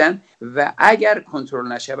قرار گرفتن و اگر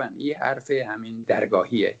کنترل نشون، این حرف همین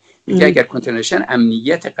درگاهیه، میگه اگر کنترل نشون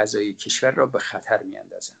امنیت غذایی کشور را به خطر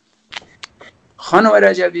میاندازن. خانم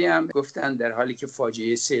رجبی هم گفتن در حالی که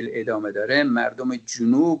فاجعه سیل ادامه داره، مردم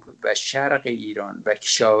جنوب و شرق ایران و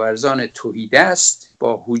کشاورزان تهیدست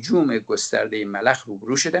با هجوم گسترده ملخ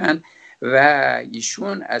روبرو شدند و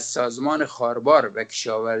ایشون از سازمان خاربار و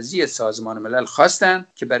کشاورزی سازمان ملل خواستن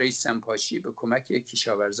که برای سمپاشی به کمک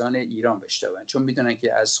کشاورزان ایران بشتابند، چون میدونن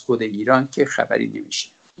که از خود ایران که خبری نمیشه.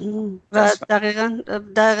 و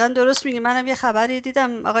دقیقاً درست میگی. منم یه خبری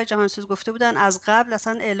دیدم آقای جهانسوز گفته بودن از قبل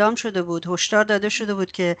اصلا اعلام شده بود، هشدار داده شده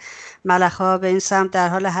بود که ملخ‌ها به این سمت در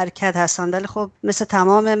حال حرکت هستند، ولی خب مثل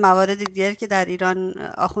تمام موارد دیگری که در ایران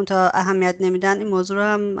آخوندها اهمیت نمیدن، این موضوع رو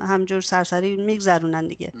هم همجور سرسری میگذرونن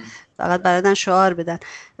دیگه، فقط بلدن شعار بدن.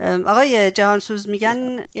 آقای جهانسوز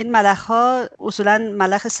میگن این ملخ‌ها اصولا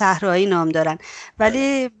ملخ صحرایی نام دارن،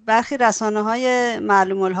 ولی برخی رسانه‌های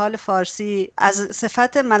معلوم الحال فارسی از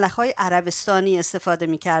صفت ملخ‌های عربستانی استفاده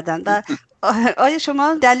می‌کردن. و آیا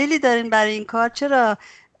شما دلیلی دارین برای این کار؟ چرا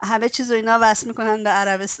همه چیز رو اینا وصل میکنن به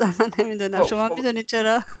عربستان؟ من نمیدونم، شما میدونید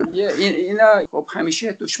چرا؟ اینا خب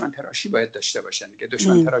همیشه دشمن تراشی باید داشته باشن که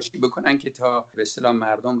دشمن تراشی بکنن که تا به اصطلاح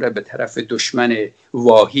مردم رو به طرف دشمن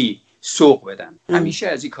واهی سوق بدن. همیشه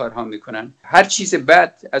از این کارها میکنن. هر چیز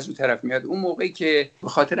بد از اون طرف میاد. اون موقعی که به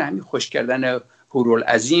خاطر همین خشک کردن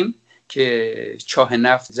هورالعظیم که چاه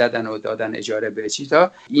نفت زدن و دادن اجاره به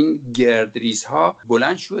چیزا، این گردریزها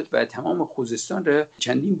بلند شد و تمام خوزستان رو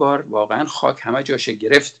چندین بار واقعا خاک همه جاش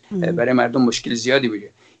گرفت. برای مردم مشکل زیادی بود.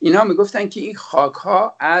 اینا میگفتن که این خاک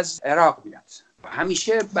ها از عراق میاد،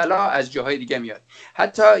 همیشه بلا از جاهای دیگه میاد.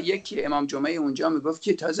 حتی یکی امام جمعه اونجا میگفت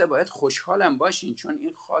که تازه باید خوشحالم باشین چون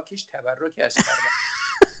این خاکش تبرک از کرده.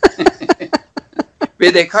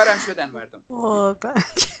 بدهکارم شدن مردم.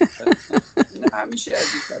 همیشه از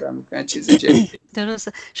این کارا میکنن، چیز جدی.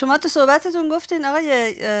 درسته. شما تو صحبتتون گفتین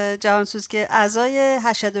آقای جهانسوز که اعضای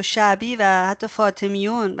هشت‌الشعبی و حتی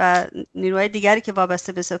فاطمیون و نیروهای دیگری که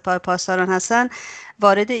وابسته به سپاه پاسداران هستن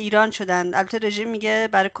وارد ایران شدن. البته رژیم میگه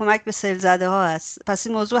برای کمک به سیل زده ها هست. پس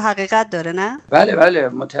این موضوع حقیقت داره، نه؟ بله،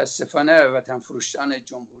 متاسفانه وطن فروشان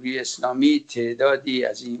جمهوری اسلامی تعدادی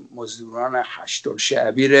از این مزدوران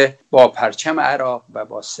هشت‌الشعبی با پرچم عراق و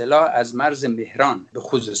با سلاح از مرز مهران به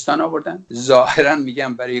خوزستان آوردن. ظاهرا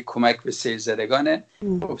میگم برای کمک به سیل زدگان.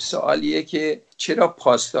 خب سوالیه که چرا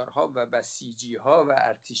پاسدارها و بسیجی‌ها و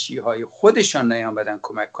ارتشی‌های خودشان نیامدن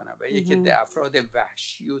کمک کنن و یکی ده افراد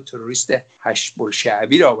وحشی و تروریست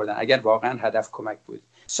هشت‌الشعبی را آوردن اگر واقعا هدف کمک بود.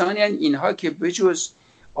 ثانیاً اینها که بجز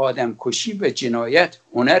آدم کشی و جنایت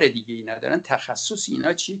هنر دیگه ای ندارن. تخصص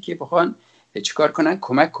اینا چیه که بخوان چیکار کنن؟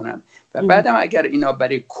 کمک کنن. و بعدم اگر اینا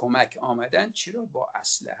برای کمک آمدن، چرا با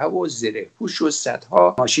اسلحه و زره پوش و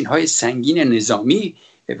صدها ماشین های سنگین نظامی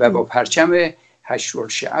و با پرچم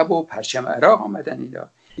حشرالشعب و پرچم عراق آمدن اینا؟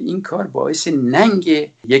 این کار باعث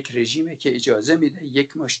ننگ یک رژیمه که اجازه میده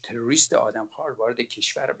یک مش تروریست آدمخوار وارد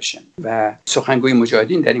کشور بشن. و سخنگوی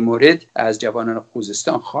مجاهدین در این مورد از جوانان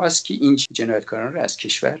خوزستان خواست که این جنایتکاران رو از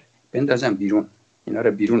کشور بندازن بیرون، اینا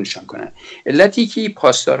رو بیرونشان کنن. علتی که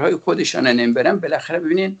پاسدارهای خودشان نمیبرن، بالاخره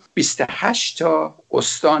ببینین 28 تا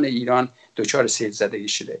استان ایران دچار سیل زدگی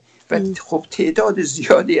شده و خب تعداد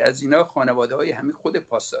زیادی از اینا خانواده‌های همین خود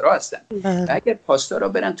پاسدارا هستن. و اگر پاسدارا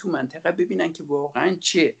برن تو منطقه ببینن که واقعا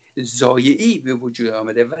چه ضایعی به وجود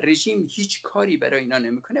آمده و رژیم هیچ کاری برای اینا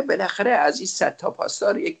نمیکنه، بالاخره از این 100 تا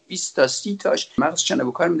پاسدار یک 20 تا 30 تاش مغزشون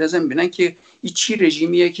به کار میندازن، ببینن که این چی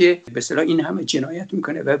رژیمیه که به اصطلاح این همه جنایت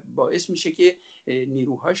میکنه و باعث میشه که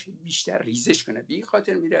نیروهاش بیشتر ریزش کنه. بی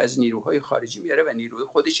خاطر میره از نیروهای خارجی میاره و نیروی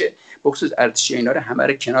خودش بخصوص ارتش اینا رو همه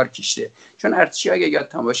رو کنار کشیده. چون ارتشی اگه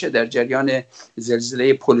یادتون باشه در جریان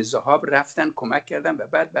زلزله پل ذهاب رفتن کمک کردن و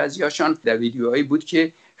بعد بعضیاشون در ویدیوهایی بود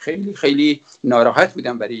که خیلی خیلی ناراحت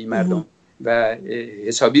بودن برای این مردم و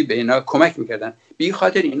حسابی به اینا کمک میکردن. بی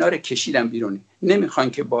خاطر اینا رو کشیدن بیرون،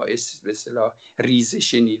 نمیخوان که باعث به اصطلاح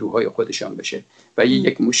ریزش نیروهای خودشان بشه و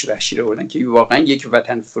یک موش وحشی رو بردن که واقعا یک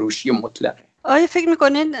وطن فروشی مطلقه. آیا فکر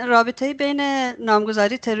میکنین رابطه‌ای بین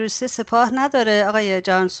نامگذاری تروریستی سپاه نداره آقای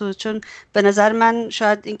جهانسوز؟ چون به نظر من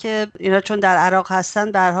شاید اینکه اینا چون در عراق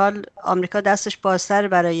هستن، به هر حال آمریکا دستش بازتر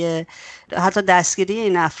برای حتی دستگیری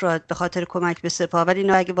این افراد به خاطر کمک به سپاه، ولی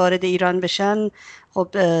اینا اگه وارد ایران بشن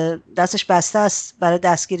خب دستش بسته است برای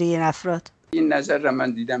دستگیری این افراد. این نظر را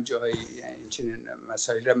من دیدم جایی این چنین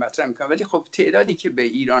مسائل را مطرح میکنم، ولی خب تعدادی که به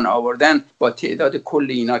ایران آوردن با تعداد کل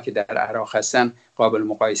اینا که در عراق هستن قابل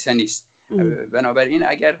مقایسه نیست. بنابراین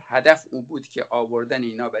اگر هدف او بود که آوردن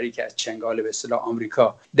اینا برای که از چنگال به اصطلاح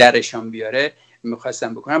آمریکا درشان بیاره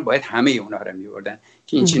میخواستن بکنن، باید همه اونا رو میوردن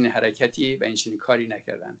که این چنین حرکتی و این چنین کاری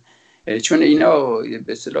نکردن. چون اینا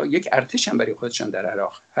به اصطلاح یک ارتش هم برای خودشان در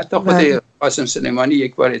عراق. حتی خود قاسم سلیمانی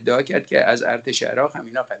یک بار ادعا کرد که از ارتش عراق هم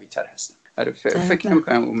اینا قوی تر هستن. فکر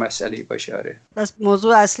نمی‌کنم اون مسئله باشه. آره، بس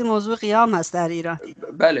موضوع اصلی موضوع قیام هست در ایران.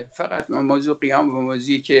 بله، فقط موضوع قیام و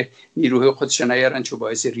موضوعی که نیروهای خودشون نیارن چون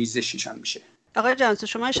باعث ریزششان میشه. آقای جهانسوز،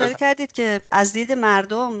 شما اشاره کردید که از دید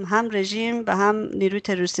مردم هم رژیم و هم نیروی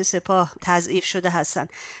تروریستی سپاه تضعیف شده هستند.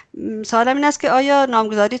 سوالم این است که آیا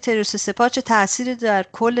نامگذاری تروریستی سپاه چه تأثیری در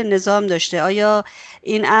کل نظام داشته؟ آیا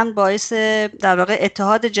این امر باعث در واقع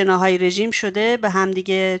اتحاد جناحهای رژیم شده به هم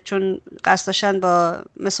دیگه، چون قصد داشتن با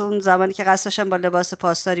مثل اون زمانی که قصد داشتن با لباس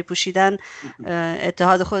پاسداری پوشیدن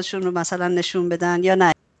اتحاد خودشون رو مثلا نشون بدن، یا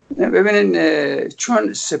نه؟ ببینین،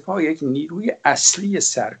 چون سپاه یک نیروی اصلی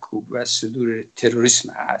سرکوب و صدور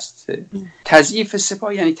تروریسم هست، تضعیف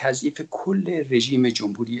سپاه یعنی تضعیف کل رژیم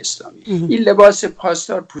جمهوری اسلامی. این لباس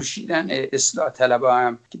پاسدار پوشیدن اصلاح طلبا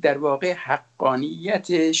هم که در واقع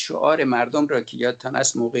حقانیت شعار مردم را که یادتان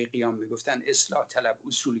است موقع قیام میگفتن اصلاح طلب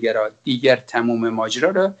اصولگرا دیگر تموم ماجرا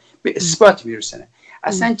را به اثبات میرسونه.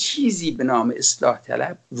 اصلا چیزی به نام اصلاح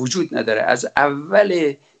طلب وجود نداره. از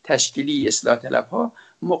اول تشکیلی اصلاح طلب ها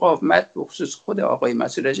مقاومت، به خصوص خود آقای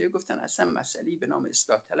مسعود رجایی گفتن اصلا مسئله‌ای به نام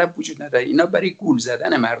اصلاح طلب وجود نداره، اینا برای گول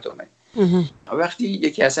زدن مردمه. وقتی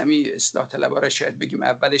یکی از همین اصلاح طلبها را شاید بگیم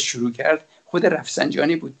اولش شروع کرد خود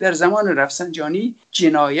رفسنجانی بود. در زمان رفسنجانی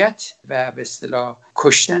جنایت و به اصطلاح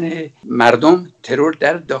کشتن مردم، ترور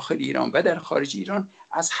در داخل ایران و در خارج ایران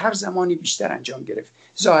از هر زمانی بیشتر انجام گرفت.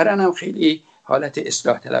 ظاهرا هم خیلی حالت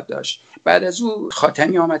اصلاح طلب داشت. بعد از او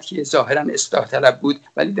خاتمی آمد که ظاهرا اصلاح طلب بود،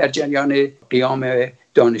 ولی در جریان قیام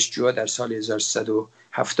دانشجوها در سال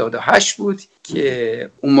 1378 بود که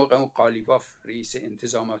اون موقع اون قالیباف رئیس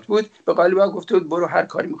انتظامات بود. به قالیباف گفته بود برو هر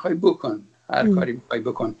کاری میخوای بکن، هر کاری میخوای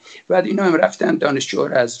بکن. بعد اینا هم رفتن دانشجوها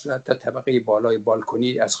رو از طبقه بالای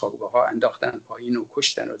بالکنی از خوابگاه‌ها انداختن پایین و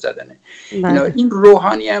کشتن و زدن. این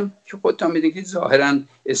روحانی هم که خودتون میدونید که ظاهرا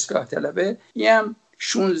اصلاح طلبه، هم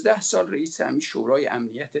 16 سال رئیس همین شورای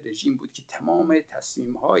امنیت رژیم بود که تمام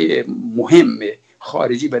تصمیم‌های مهم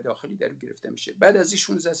خارجی و داخلی در گرفته میشه. بعد از این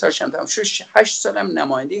 16 سالش هم تمام شد، 8 سال هم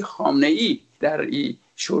نماینده خامنه‌ای در این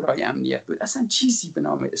شورای امنیت بود. اصلا چیزی به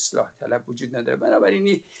نام اصلاح طلب وجود نداره.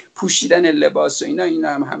 بنابراین پوشیدن لباس و اینا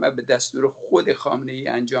هم همه به دستور خود خامنه‌ای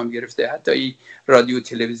انجام گرفته. حتی این رادیو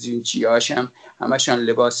تلویزیون چیاش هم همشان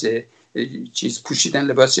لباس چیز پوشیدن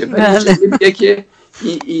لباس. ولی که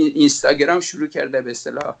اینستاگرام شروع کرده به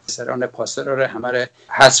اصطلاح سران پاسدارا رو همه رو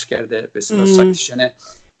حذف کرده، به اصطلاح ساکتشن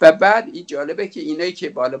و بعد این جالبه که اینایی که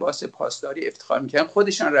با لباس پاسداری افتخار میکنن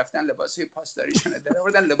خودشان رفتن لباس پاسداریشون در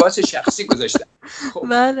آوردن لباس شخصی گذاشتن. خب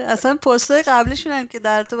بله، اصلا پستای قبلیشون هم که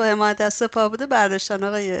در تو با حمایت از سپاه بوده برداشتن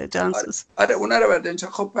آقای جهانسوز. آره اونا رو برداشتن.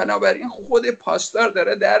 خب بنابراین خود پاسدار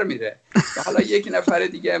داره در میره و حالا یک نفر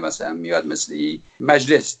دیگه مثلا میاد مثل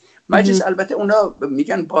مجلس البته اونا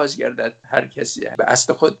میگن بازگردد هر کسی به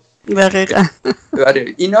اصل خود. دقیقاً.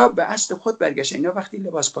 آره اینا به اصل خود برگشتن. اینا وقتی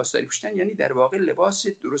لباس پاسداری پوشیدن یعنی در واقع لباس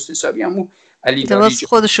درست حسابی همون علیداری لباس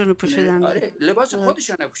خودشونو پوشیدن. آره لباس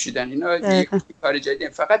خودشون نپوشیدن. اینا یک کار جدیده.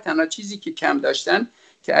 فقط تنها چیزی که کم داشتن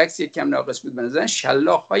که عکس یک کم ناقص بود بنظرن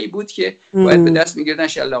شلاق‌هایی بود که باید به دست می‌گیردن،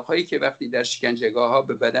 شلاق‌هایی که وقتی در شکنجهگاه‌ها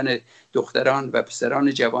به بدن دختران و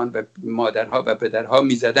پسران جوان و مادرها و پدرها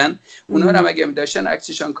می‌زدن، اونا رو اگه می‌داشتن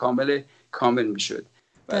عکسشون کامل می‌شد.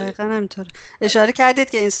 دقیقاً همینطور. اشاره کردید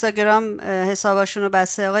که اینستاگرام حساباشون رو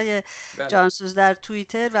بسته. آقای جهانسوز در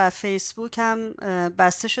توییتر و فیسبوک هم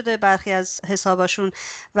بسته شده برخی از حساباشون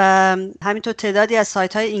و همینطور تعدادی از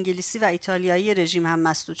سایت‌های انگلیسی و ایتالیایی رژیم هم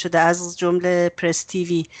مسدود شده از جمله پرس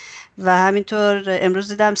تیوی و همینطور امروز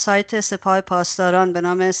دیدم سایت سپاه پاسداران به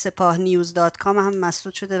نام sepahnews.com هم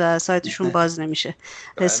مسدود شده و سایتشون باز نمیشه.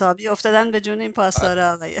 حسابی افتادن به جون این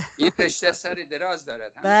پاسدارا آقای. این رشته سر دراز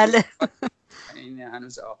دارد. بله. این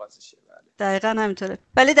هنوز آغازشه. دقیقاً همینطوره.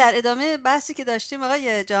 ولی در ادامه بحثی که داشتیم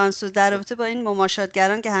آقای جهانسوز در رابطه با این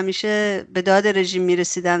مماشاتگران که همیشه به داد رژیم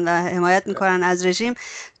میرسیدن و حمایت میکنن از رژیم،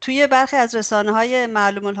 توی برخی از رسانه‌های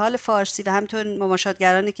معلوم الحال فارسی و همینطور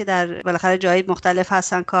مماشاتگرانی که در بالاخره جای مختلف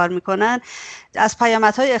هستن کار میکنن از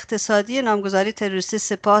پیامدهای اقتصادی نامگذاری تروریستی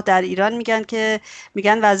سپاه در ایران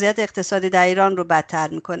میگن وضعیت اقتصادی در ایران رو بدتر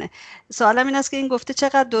میکنه. سوالم این است که این گفته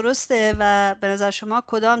چقدر درسته و به نظر شما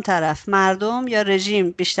کدام طرف، مردم یا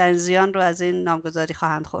رژیم، بیشترین زیان رو از این نامگذاری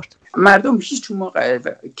خواهند خورد؟ مردم هیچ موقع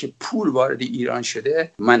که پول وارد ایران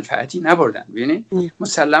شده منفعتی نبردن. ببینید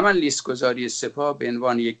مسلما لیست گذاری سپاه به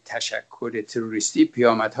عنوان یک تشکل تروریستی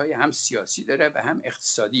پیامدهای هم سیاسی داره و هم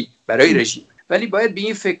اقتصادی برای رژیم. ولی باید به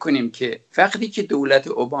این فکر کنیم که وقتی که دولت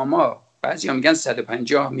اوباما، بعضیا میگن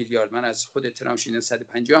 150 میلیارد، من از خود ترامپ شنیدم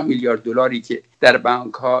 150 میلیارد دلاری که در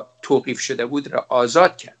بانک ها توقیف شده بود را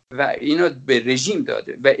آزاد کرد و اینو به رژیم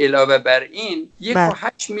داده و علاوه بر این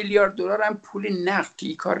 1.8 میلیارد دلار هم پول نقد که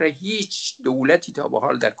این کار را هیچ دولتی تا به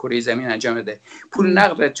حال در کره زمین انجام نده. پول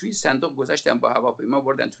نقد را توی صندوق گذاشتن، با هواپیما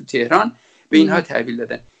بردن تو تهران به اینها تحویل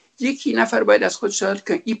دادن. یکی نفر باید از خود سوال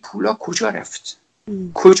کنه این پولا کجا رفت؟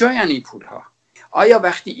 کجا یعنی این پولها؟ آیا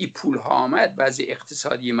وقتی این پولها آمد وضع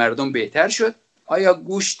اقتصادی مردم بهتر شد؟ آیا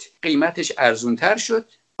گوشت قیمتش ارزونتر شد؟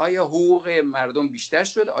 آیا حقوق مردم بیشتر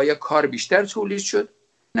شد؟ آیا کار بیشتر تولید شد؟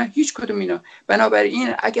 نه، هیچ کدوم اینا.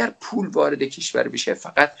 بنابراین اگر پول وارد کشور بشه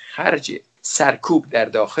فقط خرج سرکوب در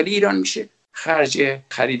داخل ایران میشه، خرج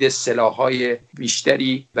خرید سلاح‌های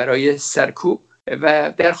بیشتری برای سرکوب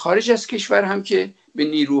و در خارج از کشور هم که به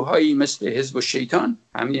نیروهایی مثل حزب الشیطان،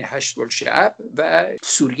 همین حشد الشعب و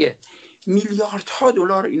سوریه میلیاردها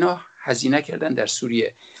دلار اینا هزینه کردن در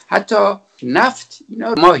سوریه. حتی نفت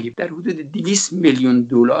اینا ماهی در حدود 200 میلیون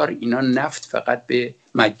دلار اینا نفت فقط به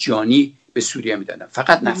مجانی به سوریه میدادن،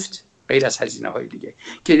 فقط نفت، غیر از هزینه‌های دیگه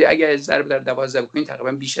که اگر ضرب در 12 بکنین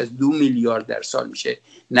تقریبا بیش از 2 میلیارد در سال میشه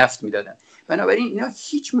نفت میدادن. بنابراین اینا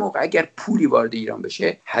هیچ موقع اگر پولی وارد ایران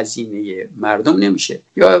بشه هزینه مردم نمیشه،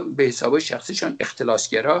 یا به حساب شخصیشون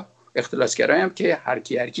اختلاسگرایی هم که هر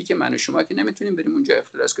کی که من و شما که نمیتونیم بریم اونجا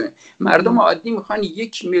اختلاس کنیم. مردم عادی میخوان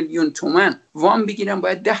 1 میلیون تومان وام بگیرن،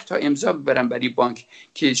 باید 10 تا امضا ببرن برای بانک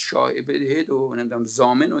که شاهد و نمیدونم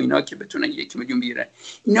ضامن و اینا که بتونن 1 میلیون بگیرن.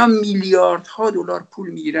 اینا میلیاردها دلار پول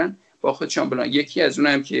میگیرن با خودشان بلان. یکی از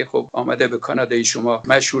اونها هم که خب آمده به کانادای شما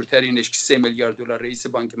مشهورترینش که 3 میلیارد دلار رئیس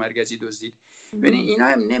بانک مرکزی دزدید. ببین اینا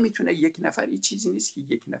هم نمیتونه یک نفر، این چیزی نیست که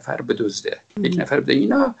یک نفر بدزده. یک نفر بده.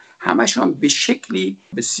 اینا همشون به شکلی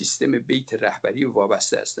به سیستم بیت رهبری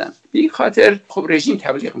وابسته هستن. به این خاطر خب رژیم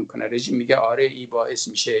تبلیغ میکنه، رژیم میگه آره این باعث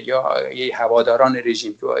میشه، یا یه هواداران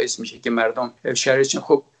رژیم که باعث میشه که مردم شرایطشون.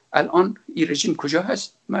 خب الان این رژیم کجا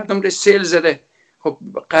هست؟ مردم رو سیل زده. خب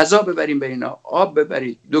غذا ببریم به اینا، آب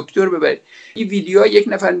ببرید، دکتر ببرید. این ویدیو یک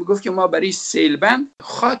نفر میگفت که ما برای سیلبند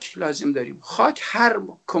خاک لازم داریم. خاک هر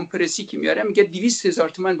کمپرسی که میاره میگه 200,000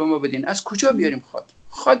 تومان به ما بدین. از کجا بیاریم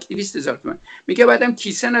خاک 200,000 تومان. میگه بعدم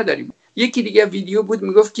کیسه نداریم. یکی دیگه ویدیو بود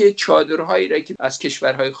میگفت که چادرهایی را که از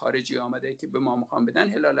کشورهای خارجی آمده که به ما میخوان بدن،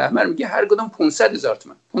 هلال احمر میگه هر کدوم 500,000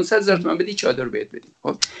 تومان 500,000 تومان بدی چادر بهت بدیم.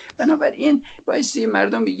 خب بنابراین باعث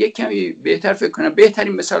مردم یک کمی بهتر فکر کنن.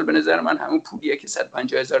 بهترین مثال به نظر من همون پولیه که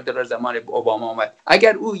 150,000 دلار زمان اوباما اومد.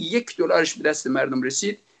 اگر او $1 به دست مردم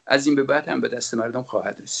رسید، از این به بعد هم به دست مردم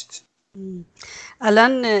خواهد رسید.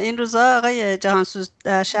 الان این روزا آقای جهانسوز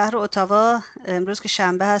در شهر اتاوا، امروز که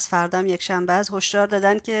شنبه هست، فردا هم یک شنبه هست، هشدار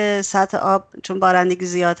دادن که سطح آب چون بارندگی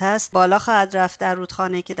زیاد هست بالا خواهد رفت در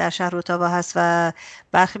رودخانه که در شهر اتاوا هست و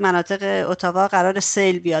برخی مناطق اتاوا قرار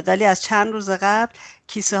سیل بیاد. ولی از چند روز قبل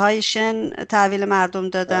کیسه های شن تحویل مردم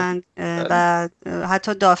دادن و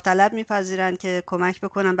حتی داوطلب میپذیرن که کمک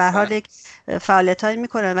بکنن. به هر حال یک فعالیت هایی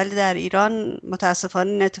میکنن، ولی در ایران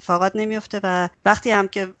متاسفانه این اتفاقات نمیفته و وقتی هم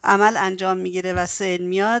که عمل انجام میگیره و سیل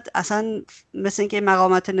میاد، اصلا مثل اینکه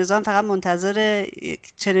مقامات نظام فقط منتظر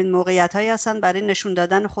چنین موقعیت هایی هستن برای نشون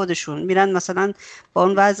دادن خودشون. میرن مثلا با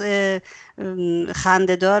اون وضع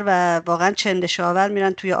خنده‌دار و واقعا چندشاور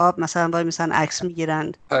میرن توی آب مثلا وای میسن عکس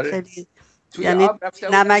میگیرن. خیلی یعنی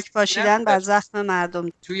نمک پاشیدن بر زخم مردم.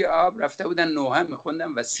 توی آب رفته بودن نوحه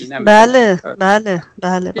میخوندن و سینه بله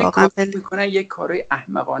واقعا میکنن یک کارهای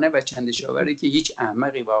احمقانه و چندشاوری که هیچ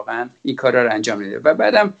احمقی واقعا این کارا رو انجام نمیده. و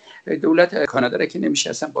بعدم دولت کانادا را که نمیشه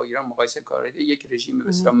اصلا با ایران مقایسه کار، یک رژیم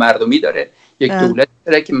بسیار مردمی داره، یک دولت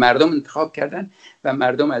داره که مردم انتخاب کردن و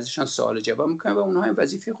مردم ازشان سوال جواب میکنن و اونها هم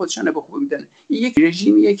وظیفه خودشان به خوبی میدن. این یک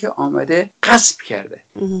رژیمیه که آمده غصب کرده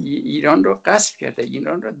ایران رو، غصب کرده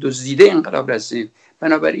ایران رو، دزدیده انقلاب رسید.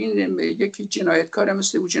 بنابراین یکی جنایتکار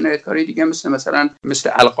مثل او جنایتکاری دیگه مثلا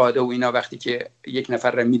القاعده و اینا وقتی که یک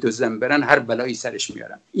نفر رو میدزدن برن هر بلایی سرش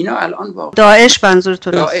میارن. اینا الان واقعا داعش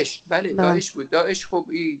منظورتون؟ داعش، بله داعش بود. داعش خب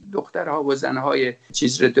این دخترها و زنهای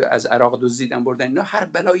چیز رو از عراق دزدیدن بردن، اینا هر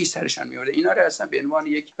بلایی سرشان میاره. اینا رو اصلا به عنوان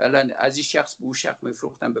یک فعلا از این شخص به اون شخص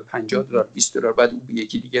میفروختن به $50 $20، بعد اون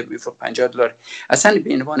یکی دیگه میفروخت $50. اصلا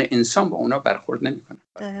به عنوان انسان با اونا برخورد نمیکنه.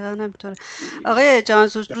 دقیقاً همینطوره. آقای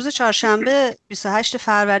جهانسوز، روز چهارشنبه 28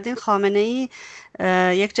 فروردین خامنه‌ای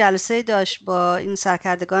یک جلسه داشت با این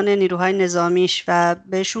سرکردگان نیروهای نظامیش و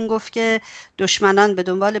بهشون گفت که دشمنان به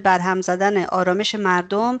دنبال برهم زدن آرامش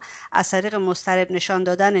مردم از طریق مضطرب نشان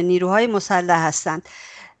دادن نیروهای مسلح هستند.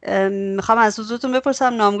 میخوام از حضورتون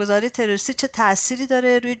بپرسم نامگذاری تروریستی چه تأثیری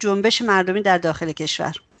داره روی جنبش مردمی در داخل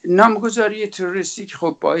کشور؟ نامگذاری تروریستی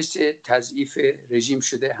خب باعث تضعیف رژیم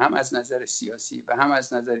شده، هم از نظر سیاسی و هم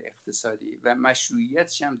از نظر اقتصادی، و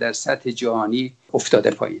مشروعیتش هم در سطح جهانی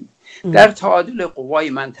افتاده پایین. در تعادل قوای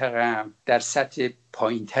منطقه هم در سطح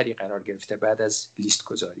پایینتری قرار گرفته. بعد از لیست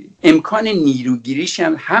گذاری امکان نیروگیریش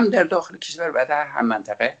هم در داخل کشور و در هم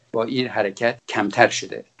منطقه با این حرکت کمتر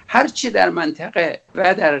شده. هرچی در منطقه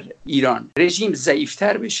و در ایران رژیم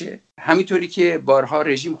ضعیفتر بشه، همینطوری که بارها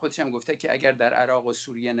رژیم خودش هم گفته که اگر در عراق و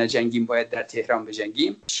سوریه نجنگیم باید در تهران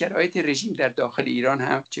بجنگیم، شرایط رژیم در داخل ایران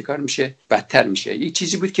هم چیکار میشه؟ بدتر میشه. یک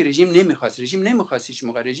چیزی بود که رژیم نمیخواست هیچ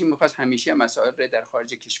موقع. رژیم میخواست همیشه مسائل رو در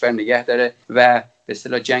خارج کشور نگه داره و به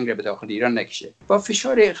اصطلاح جنگ رو به داخل ایران نکشه. با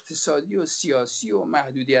فشار اقتصادی و سیاسی و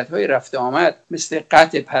محدودیت‌های رفت آمد مثل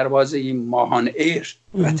قطع پرواز ماهان ایر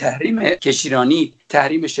و تحریم کشتیرانی،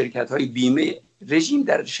 تحریم شرکت‌های بیمه، رژیم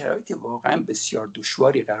در شرایط واقعا بسیار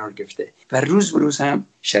دشواری قرار گرفته و روز به روز هم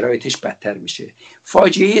شرایطش بدتر میشه.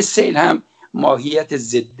 فاجعه سیل هم ماهیت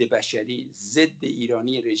ضد بشری، ضد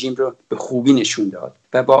ایرانی رژیم رو به خوبی نشون داد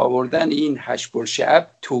و با آوردن این هشبرشعب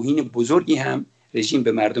توهین بزرگی هم رژیم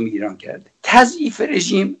به مردم ایران کرد. تضعیف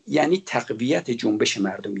رژیم یعنی تقویت جنبش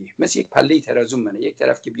مردمی. مثل یک پله ترازو منه، یک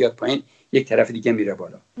طرف که بیاد پایین یک طرف دیگه میره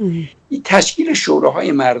بالا. این تشکیل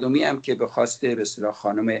شوراهای مردمی هم که به خواست به اصطلاح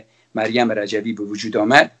خانم مریم رجبی به وجود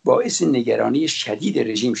آمد باعث نگرانی شدید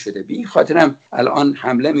رژیم شده. به این خاطر هم الان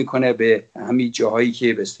حمله میکنه به همین جاهایی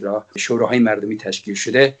که به اصطلاح شوراهای مردمی تشکیل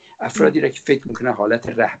شده، افرادی را که فکر میکنن حالت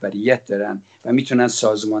رهبریت دارن و میتونن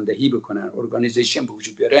سازماندهی بکنن، ارگانیزیشن به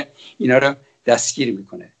وجود بیاره، اینا رو دستگیر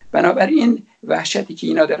میکنه. بنابراین وحشتی که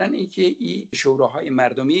اینا دارن این که این شوراهای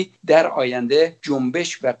مردمی در آینده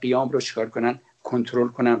جنبش و قیام رو چیکار کنن؟ کنترل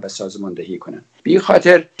کنن و سازماندهی کنن. به این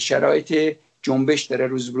خاطر شرایط جنبش داره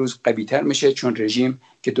روز به روز قوی‌تر میشه، چون رژیم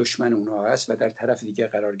که دشمن اونها هست و در طرف دیگه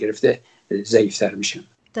قرار گرفته ضعیف‌تر میشه.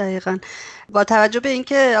 دقیقاً. با توجه به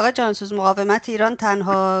اینکه آقای جهانسوز مقاومت ایران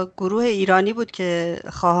تنها گروه ایرانی بود که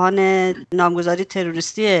خواهان نامگذاری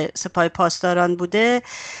تروریستی سپاه پاسداران بوده،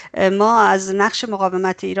 ما از نقش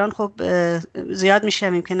مقاومت ایران خب زیاد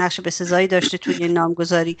میشنویم که نقش بسزایی داشته توی این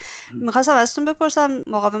نامگذاری. میخواستم ازتون بپرسم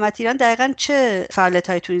مقاومت ایران دقیقاً چه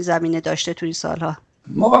فعالیت‌هایی توی این زمینه داشته توی این سالها؟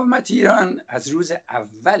 مقاومت ایران از روز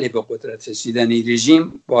اول به قدرت رسیدن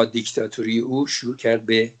رژیم با دیکتاتوری او شروع کرد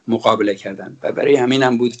به مقابله کردن و برای همین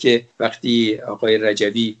هم بود که وقتی آقای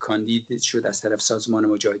رجوی کاندید شد از طرف سازمان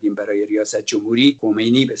مجاهدین برای ریاست جمهوری،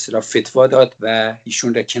 خمینی به اصطلاح فتوا داد و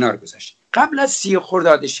ایشون را کنار گذاشت. قبل از 30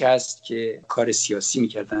 خرداد 60 که کار سیاسی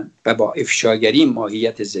میکردن و با افشاگری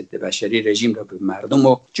ماهیت ضد بشری رژیم را به مردم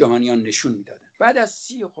و جهانیان نشون میدادن. بعد از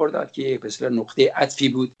 30 خرداد که به اصطلاح نقطه عطفی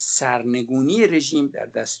بود، سرنگونی رژیم در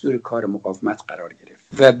دستور کار مقاومت قرار گرفت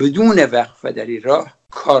و بدون وقفه در این راه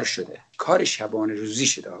کار شده، کار شبانه روزی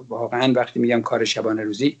شده. واقعا وقتی میگم کار شبانه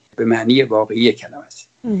روزی به معنی واقعی کلمه است.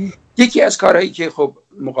 یکی از کارهایی که خب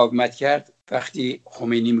مقاومت کرد، وقتی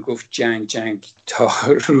خمینی میگفت جنگ تا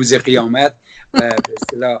روز قیامت و به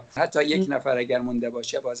اصطلاح حتی یک نفر اگر مونده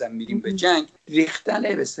باشه بازم میریم به جنگ، ریختن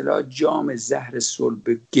به اصطلاح جام زهر صلح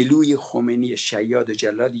به گلوی خمینی شیاد و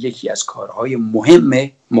جلاد یکی از کارهای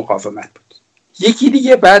مهم مقاومت بود. یکی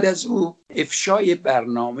دیگه بعد از او افشای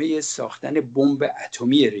برنامه ساختن بمب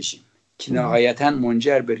اتمی رژیم که نهایتاً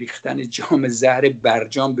منجر به ریختن جام زهر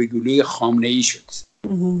برجام به گلوی خامنه‌ای شد.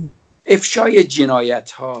 افشای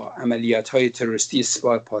جنایت‌ها، عملیات‌های تروریستی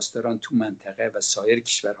سپاه پاسداران تو منطقه و سایر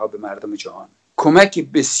کشورها به مردم جهان، کمک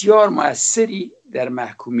بسیار مؤثری در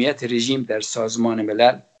محکومیت رژیم در سازمان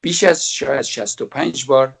ملل. بیش از شاید 65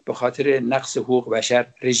 بار به خاطر نقض حقوق بشر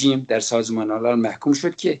رژیم در سازمان ملل محکوم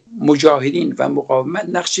شد که مجاهدین و مقاومت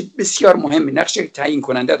نقش بسیار مهمی، نقش تعیین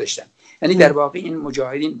کننده داشتن. یعنی در واقع این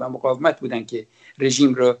مجاهدین و مقاومت بودن که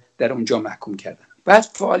رژیم رو در اونجا محکوم کردن. بعد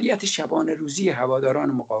فعالیت شبانه روزی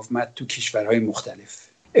هواداران مقاومت تو کشورهای مختلف،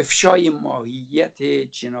 افشای ماهیت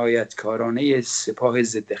جنایتکارانه سپاه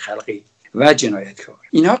ضد خلقی و جنایتکار،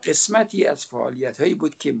 اینها قسمتی از فعالیت‌هایی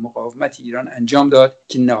بود که مقاومت ایران انجام داد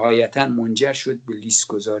که نهایتاً منجر شد به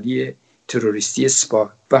لیست‌گذاری تروریستی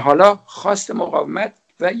سپاه. و حالا خواست مقاومت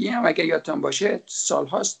و این هم اگر یادتان باشه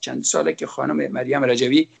سالهاست، چند ساله که خانم مریم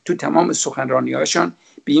رجوی تو تمام سخنرانی‌هاشان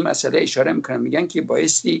به این مسئله اشاره میکنن، میگن که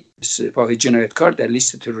بایستی سپاه جنایتکار در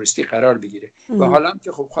لیست تروریستی قرار بگیره. و حالا هم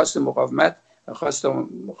که خب خواست مقاومت، خواست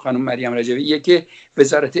خانم مریم رجویه که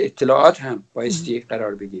وزارت اطلاعات هم بایستی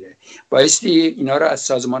قرار بگیره، بایستی اینا رو از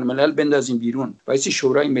سازمان ملل بندازیم بیرون، بایستی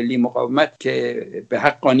شورای ملی مقاومت که به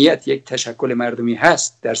حقانیت یک تشکل مردمی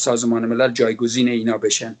هست در سازمان ملل جایگزین اینا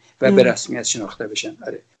بشن و به رسمیت شناخته بشن.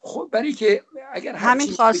 آره خب برای که اگر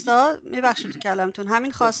همین خواستا، میبخشید کلامتون،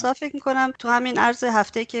 همین خواستا فکر میکنم تو همین عرض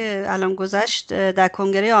هفته که الان گذشت در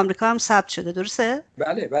کنگره آمریکا هم ثبت شده، درسته؟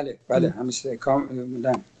 بله همیشه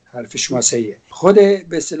کاملا حرف شما صحیحه. خود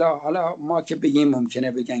به اصطلاح حالا ما که بگیم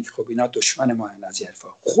ممکنه بگن که خب اینا دشمن ما هستند، از حرفا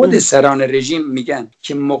خود سران رژیم میگن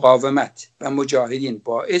که مقاومت و مجاهدین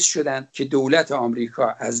باعث شدن که دولت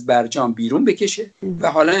آمریکا از برجام بیرون بکشه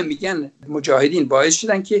و حالا میگن مجاهدین باعث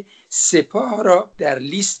شدن که سپاه را در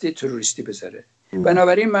لیست تروریستی بذاره.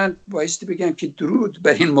 بنابراین من بایستی بگم که درود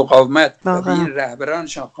بر این مقاومت و به این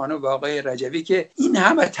رهبرانشان خانم و آقای رجوی که این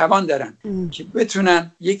همه توان دارن که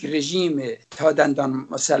بتونن یک رژیم تا دندان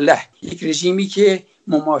مسلح، یک رژیمی که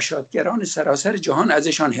مماشاتگران سراسر جهان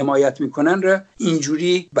ازشان حمایت میکنن را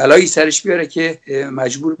اینجوری بلایی سرش بیاره که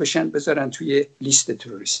مجبور بشن بذارن توی لیست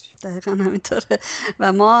تروریستی. دقیقاً همینطوره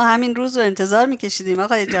و ما همین روز رو انتظار میکشیدیم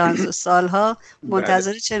آقای جهانسوز. سالها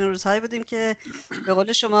منتظر چنین روزهایی بودیم که به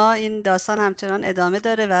قول شما این داستان همچنان ادامه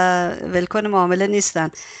داره و ولکن معامله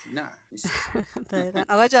نیستن. نه نیستن. دقیقاً.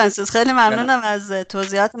 آقای جهانسوز خیلی ممنونم از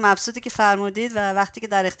توضیحات مبسوطی که فرمودید و وقتی که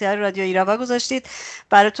در اختیار رادیو ایراوا گذاشتید.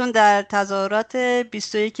 براتون در تظاهرات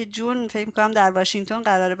 21 جون فکر می‌کنم در واشنگتن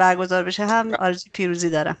قرار برگزار بشه هم آرزوی پیروزی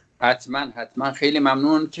دارم. حتما خیلی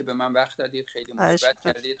ممنون که به من وقت دادید، خیلی محبت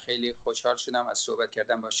کردید، خیلی خوشحال شدم از صحبت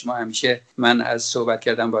کردن با شما. همیشه من از صحبت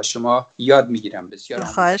کردن با شما یاد میگیرم بسیار.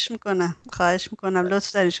 خواهش میکنم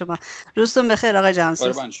لطف دارید شما. روزتون بخیر آقای جهانسوز.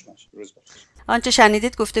 قربان شما. روز بخیر. آنچه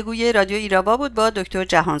شنیدید گفتگوی رادیو ایراوا بود با دکتر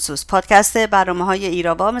جهانسوز. پادکست برنامه‌های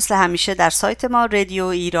ایراوا مثل همیشه در سایت ما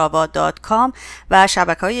radioirava.com و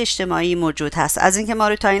شبکه‌های اجتماعی موجود هست. از اینکه ما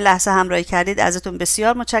رو تا این لحظه همراهی کردید ازتون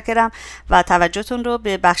بسیار متشکرم و توجهتون رو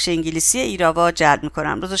به بخش انگلیسی ایراوا جلب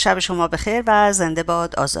می‌کنم. روز و شب شما بخیر و زنده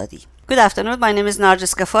باد آزادی. Good afternoon. My name is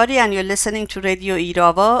Narges Ghaffari and you're listening to Radio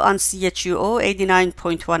Irava on CHUO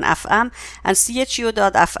 89.1 FM and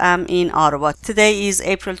CHUO.FM in Ottawa. Today is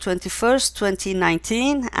April 21st,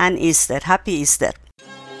 2019 and Easter. Happy Easter.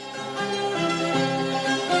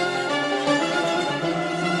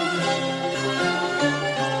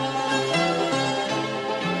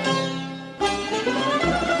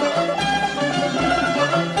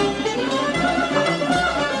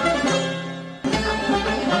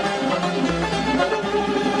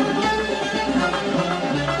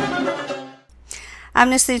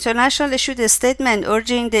 Amnesty International issued a statement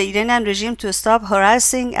urging the Iranian regime to stop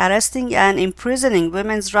harassing, arresting, and imprisoning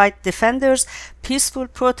women's rights defenders' peaceful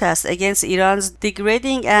protests against Iran's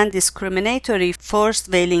degrading and discriminatory forced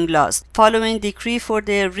veiling laws. Following decree for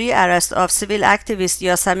the re-arrest of civil activist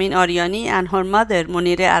Yasamin Ariani and her mother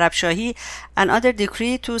Monire Arabshahi, another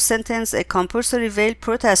decree to sentence a compulsory veil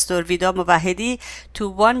protester Vida Movahedi to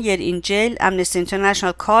 1 year in jail, Amnesty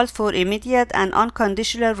International called for immediate and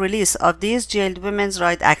unconditional release of these jailed women's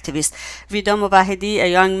rights activists. Vida Movahedi, a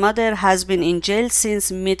young mother, has been in jail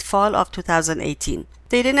since mid-fall of 2018.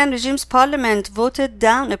 The Iranian regime's parliament voted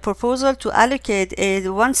down a proposal to allocate a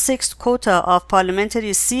 1/6 quota of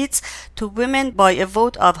parliamentary seats to women by a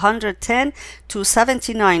vote of 110 to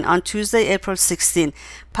 79 on Tuesday, April 16.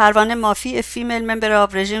 Parvaneh Mafi, a female member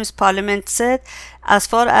of regime's parliament, said, as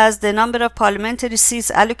far as the number of parliamentary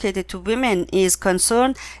seats allocated to women is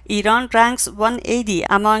concerned, Iran ranks 180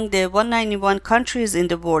 among the 191 countries in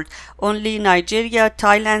the world. Only Nigeria,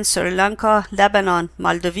 Thailand, Sri Lanka, Lebanon,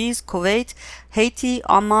 Maldives, Kuwait, Haiti,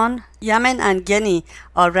 Oman, Yemen, and Guinea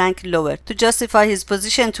are ranked lower. To justify his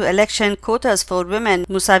position to election quotas for women,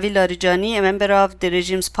 Mousavi Larijani, a member of the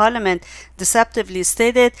regime's parliament, deceptively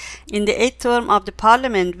stated, in the 8th term of the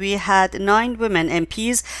parliament we had 9 women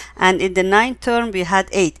MPs and in the 9th term we had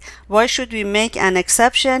 8. Why should we make an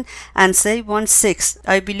exception and say 1/6?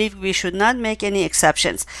 I believe we should not make any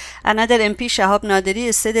exceptions. Another MP, Shahab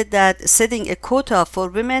Naderi, stated that setting a quota for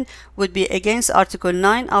women would be against Article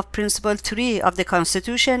 9 of Principle 3 of the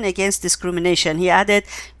Constitution against discrimination. He added,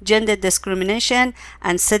 gender discrimination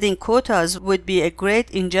and setting quotas would be a great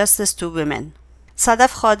injustice to women.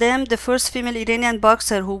 Sadaf Khadem, the first female Iranian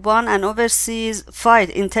boxer who won an overseas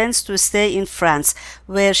fight, intends to stay in France,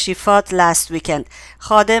 where she fought last weekend.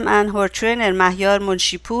 Khadem and her trainer Mahyar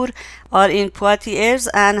Munshipur are in Poitiers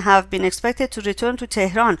and have been expected to return to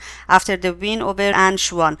Tehran after the win over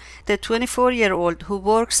Anshwan. The 24-year-old, who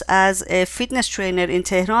works as a fitness trainer in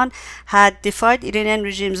Tehran, had defied Iranian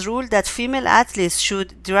regime's rule that female athletes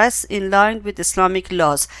should dress in line with Islamic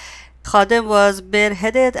laws. Khadem was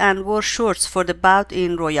bareheaded and wore shorts for the bout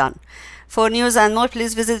in Royan. For news and more,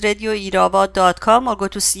 please visit radioirava.com or go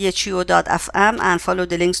to chio.fm and follow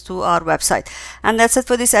the links to our website. And that's it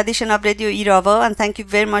for this edition of Radio Irava, and thank you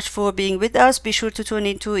very much for being with us. Be sure to tune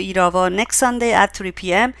into Irava next Sunday at 3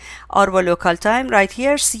 p.m. our local time, right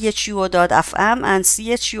here, chio.fm and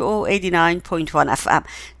chuo 89.1 FM.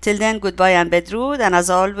 Till then, goodbye and bedrood, and as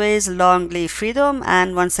always, long live freedom,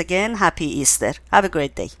 and once again, happy Easter. Have a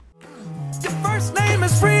great day. Your first name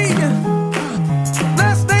is free,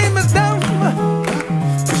 last name is dumb,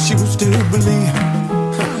 but you still believe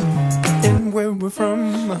in where we're from.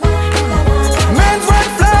 Man's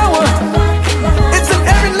right flower, it's in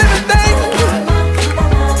every living thing.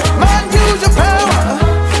 Mind, use your power,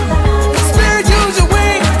 spirit, use your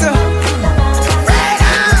wings.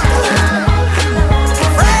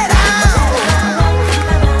 Freedom,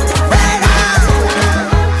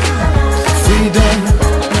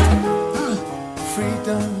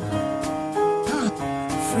 freedom, freedom.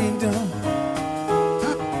 Freedom.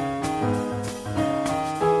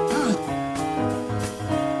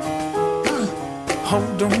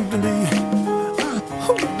 Hold on to me,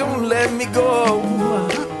 don't let me go.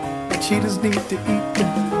 Cheetahs need to eat,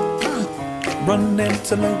 run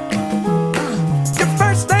antelope. Your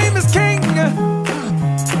first name is King.